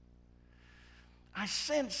 I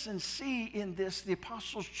sense and see in this the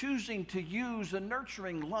apostles choosing to use the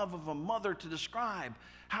nurturing love of a mother to describe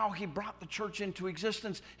how he brought the church into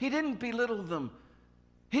existence. He didn't belittle them.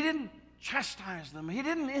 He didn't chastise them. He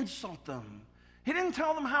didn't insult them. He didn't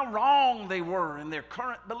tell them how wrong they were in their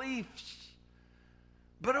current beliefs.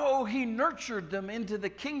 But oh, he nurtured them into the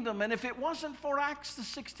kingdom. And if it wasn't for Acts, the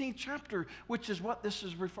 16th chapter, which is what this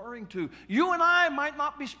is referring to, you and I might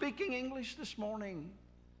not be speaking English this morning.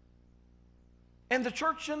 And the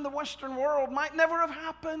church in the Western world might never have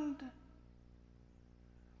happened.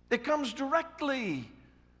 It comes directly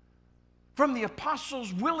from the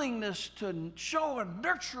apostles' willingness to show a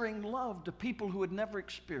nurturing love to people who had never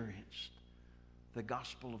experienced the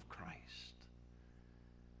gospel of Christ,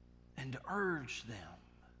 and to urge them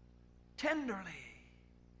tenderly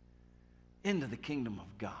into the kingdom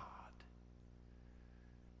of God.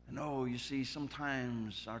 And oh, you see,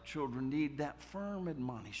 sometimes our children need that firm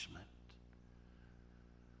admonishment.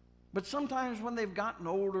 But sometimes when they've gotten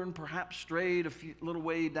older and perhaps strayed a little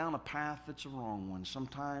way down a path that's a wrong one,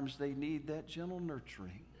 sometimes they need that gentle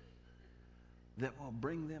nurturing that will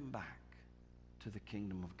bring them back to the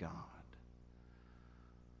kingdom of God.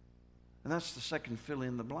 And that's the second fill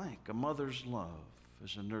in the blank. A mother's love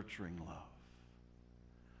is a nurturing love.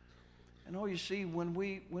 And oh, you see, when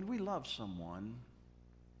we love someone,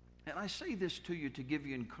 and I say this to you to give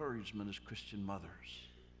you encouragement as Christian mothers,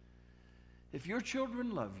 if your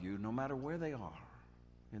children love you, no matter where they are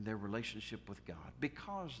in their relationship with God,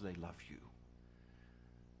 because they love you,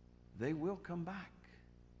 they will come back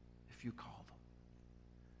if you call them.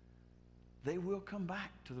 They will come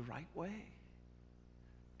back to the right way.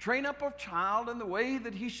 Train up a child in the way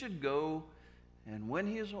that he should go, and when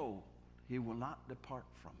he is old, he will not depart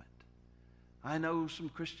from it. I know some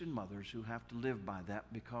Christian mothers who have to live by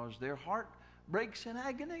that because their heart breaks in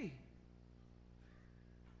agony,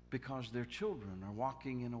 because their children are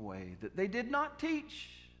walking in a way that they did not teach,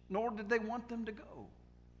 nor did they want them to go,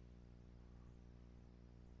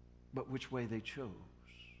 but which way they chose.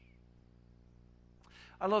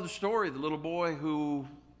 I love the story of the little boy who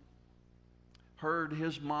heard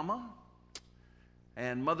his mama,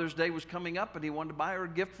 and Mother's Day was coming up, and he wanted to buy her a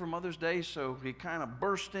gift for Mother's Day, so he kind of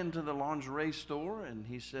burst into the lingerie store, and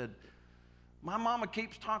he said, "My mama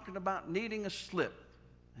keeps talking about needing a slip,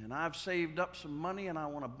 and I've saved up some money, and I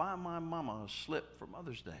want to buy my mama a slip for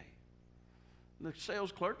Mother's Day." The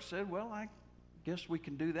sales clerk said, "Well, I guess we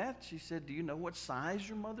can do that." She said, "Do you know what size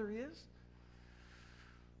your mother is?"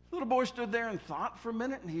 The little boy stood there and thought for a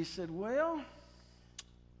minute, and he said, "Well,"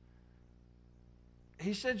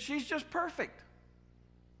 he said, "she's just perfect.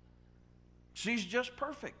 She's just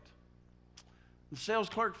perfect." The sales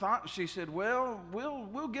clerk thought, and she said, "Well,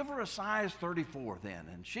 we'll give her a size 34 then,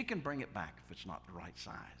 and she can bring it back if it's not the right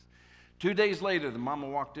size." 2 days later, the mama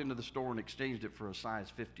walked into the store and exchanged it for a size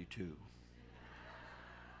 52.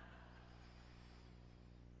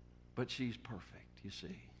 But she's perfect, you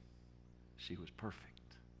see. She was perfect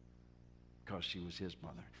because she was his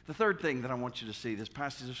mother. The third thing that I want you to see, this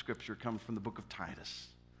passage of Scripture comes from the book of Titus.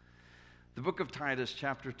 The book of Titus,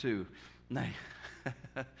 chapter 2. Now,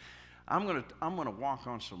 I'm gonna walk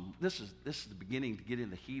on some. This is the beginning to get in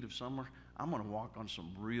the heat of summer. I'm gonna walk on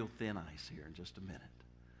some real thin ice here in just a minute.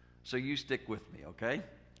 So you stick with me, okay?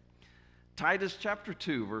 Titus chapter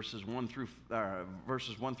 2, verses 1 through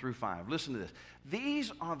 5. Listen to this.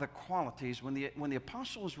 These are the qualities when the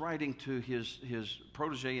apostle is writing to his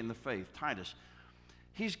protege in the faith, Titus.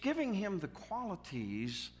 He's giving him the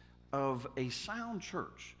qualities of a sound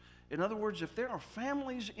church. In other words, if there are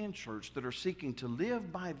families in church that are seeking to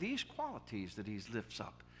live by these qualities that he lifts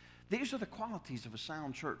up, these are the qualities of a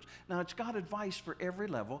sound church. Now, it's got advice for every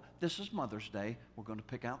level. This is Mother's Day. We're going to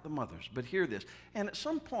pick out the mothers. But hear this. And at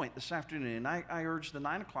some point this afternoon, I urged the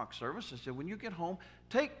 9 o'clock service. I said, when you get home,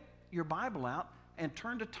 take your Bible out and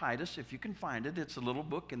turn to Titus, if you can find it. It's a little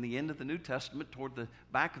book in the end of the New Testament, toward the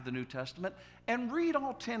back of the New Testament, and read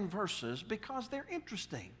all 10 verses because they're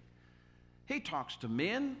interesting. He talks to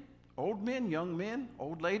men, old men, young men,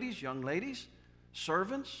 old ladies, young ladies,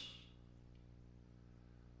 servants.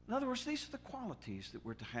 In other words, these are the qualities that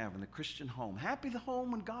we're to have in the Christian home. Happy the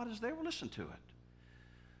home when God is there. Well, listen to it.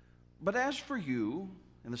 But as for you,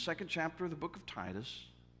 in the second chapter of the book of Titus,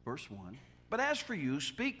 verse 1, but as for you,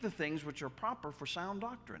 speak the things which are proper for sound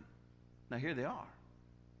doctrine. Now here they are.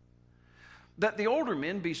 That the older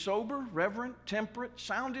men be sober, reverent, temperate,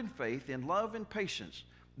 sound in faith, in love and patience.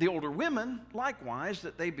 The older women, likewise,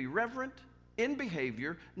 that they be reverent in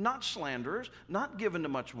behavior, not slanderers, not given to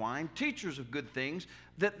much wine, teachers of good things,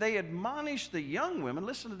 that they admonish the young women,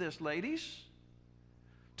 listen to this, ladies,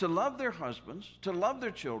 to love their husbands, to love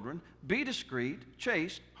their children, be discreet,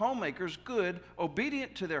 chaste, homemakers, good,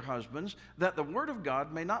 obedient to their husbands, that the word of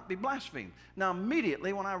God may not be blasphemed. Now,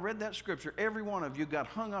 immediately when I read that scripture, every one of you got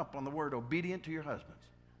hung up on the word obedient to your husbands.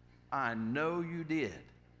 I know you did.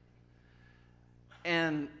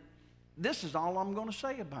 And this is all I'm going to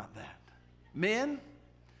say about that. Men,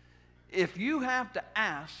 if you have to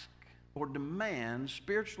ask or demand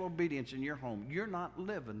spiritual obedience in your home, you're not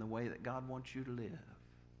living the way that God wants you to live.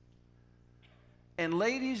 And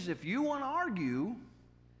ladies, if you want to argue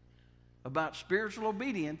about spiritual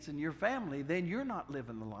obedience in your family, then you're not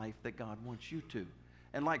living the life that God wants you to.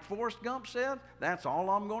 And like Forrest Gump said, that's all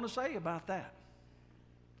I'm going to say about that.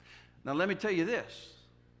 Now let me tell you this.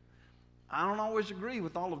 I don't always agree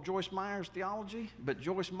with all of Joyce Meyer's theology, but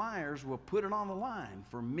Joyce Myers will put it on the line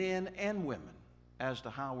for men and women as to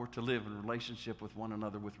how we're to live in relationship with one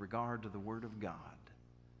another with regard to the Word of God.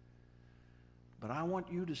 But I want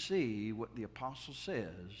you to see what the apostle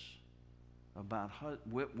says about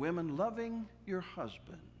women loving your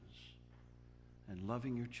husbands and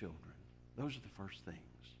loving your children. Those are the first things,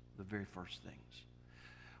 the very first things.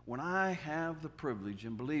 When I have the privilege,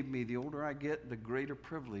 and believe me, the older I get, the greater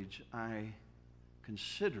privilege I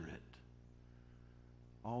consider it,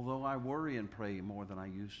 although I worry and pray more than I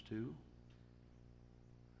used to.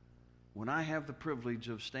 When I have the privilege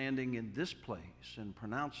of standing in this place and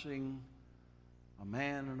pronouncing a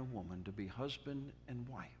man and a woman to be husband and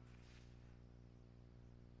wife,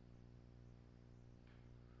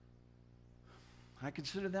 I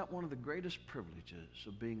consider that one of the greatest privileges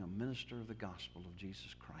of being a minister of the gospel of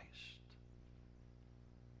Jesus Christ.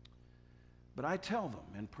 But I tell them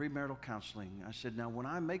in premarital counseling, I said, now when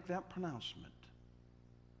I make that pronouncement,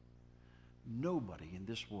 nobody in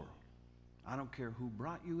this world, I don't care who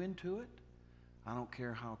brought you into it, I don't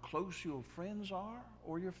care how close your friends are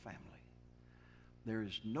or your family, there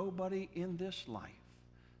is nobody in this life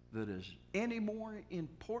that is any more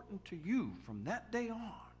important to you from that day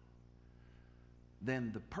on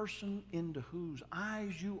than the person into whose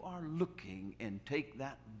eyes you are looking and take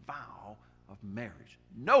that vow of marriage.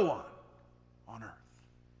 No one on earth.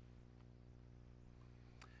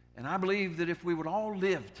 And I believe that if we would all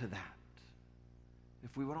live to that,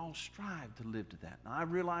 if we would all strive to live to that. Now, I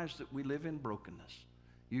realize that we live in brokenness.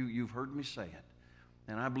 You've heard me say it.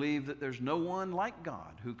 And I believe that there's no one like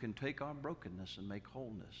God who can take our brokenness and make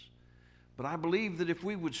wholeness. But I believe that if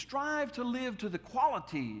we would strive to live to the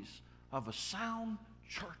qualities of a sound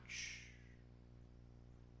church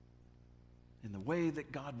in the way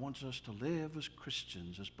that God wants us to live as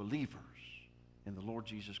Christians, as believers in the Lord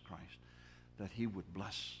Jesus Christ, that He would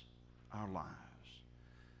bless our lives,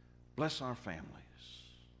 bless our families.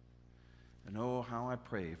 And oh, how I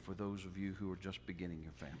pray for those of you who are just beginning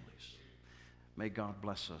your families. May God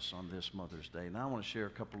bless us on this Mother's Day. Now I want to share a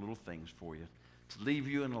couple little things for you to leave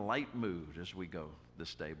you in a light mood as we go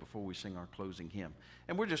this day before we sing our closing hymn.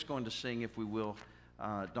 And we're just going to sing, if we will,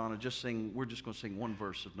 Donna, we're just going to sing one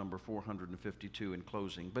verse of number 452 in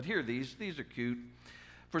closing. But here, these are cute.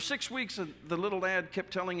 For 6 weeks, the little lad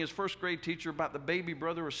kept telling his first grade teacher about the baby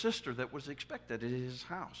brother or sister that was expected at his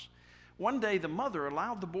house. One day, the mother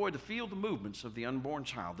allowed the boy to feel the movements of the unborn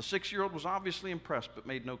child. The 6-year-old was obviously impressed but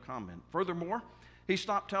made no comment. Furthermore, he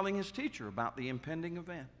stopped telling his teacher about the impending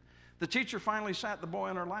event. The teacher finally sat the boy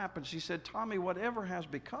on her lap and she said, "Tommy, whatever has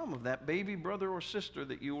become of that baby brother or sister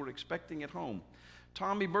that you were expecting at home?"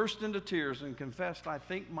 Tommy burst into tears and confessed, "I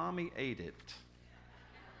think Mommy ate it."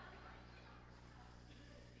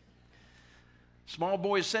 Small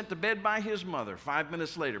boy is sent to bed by his mother. 5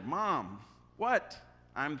 minutes later, "Mom, what?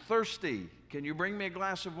 I'm thirsty. Can you bring me a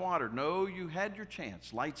glass of water?" "No, you had your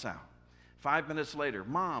chance." Lights out. 5 minutes later,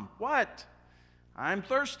 "Mom, what? I'm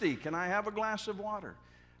thirsty. Can I have a glass of water?"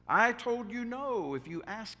 "I told you no. If you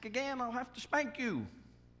ask again, I'll have to spank you."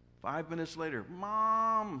 5 minutes later,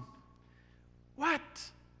 "Mom,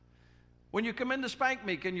 what? When you come in to spank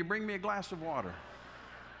me, can you bring me a glass of water?"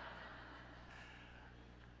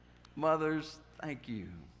 Mothers, thank you.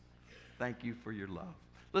 Thank you for your love.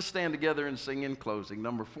 Let's stand together and sing in closing.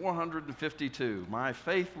 Number 452, "My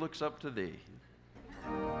Faith Looks Up to Thee."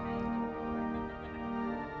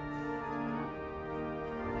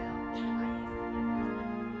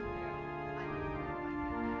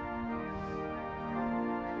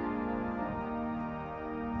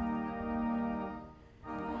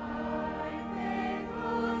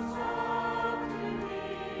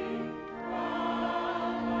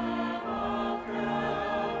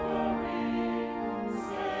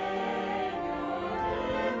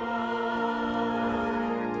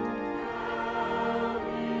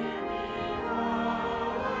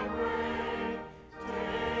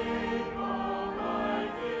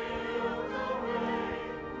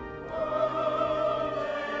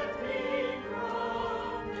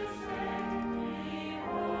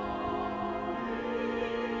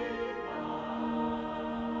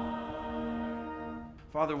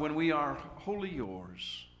 Father, when we are wholly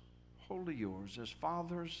yours, as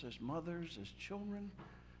fathers, as mothers, as children,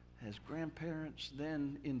 as grandparents,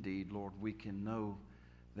 then indeed, Lord, we can know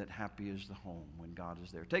that happy is the home when God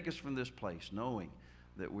is there. Take us from this place knowing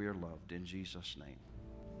that we are loved. In Jesus' name.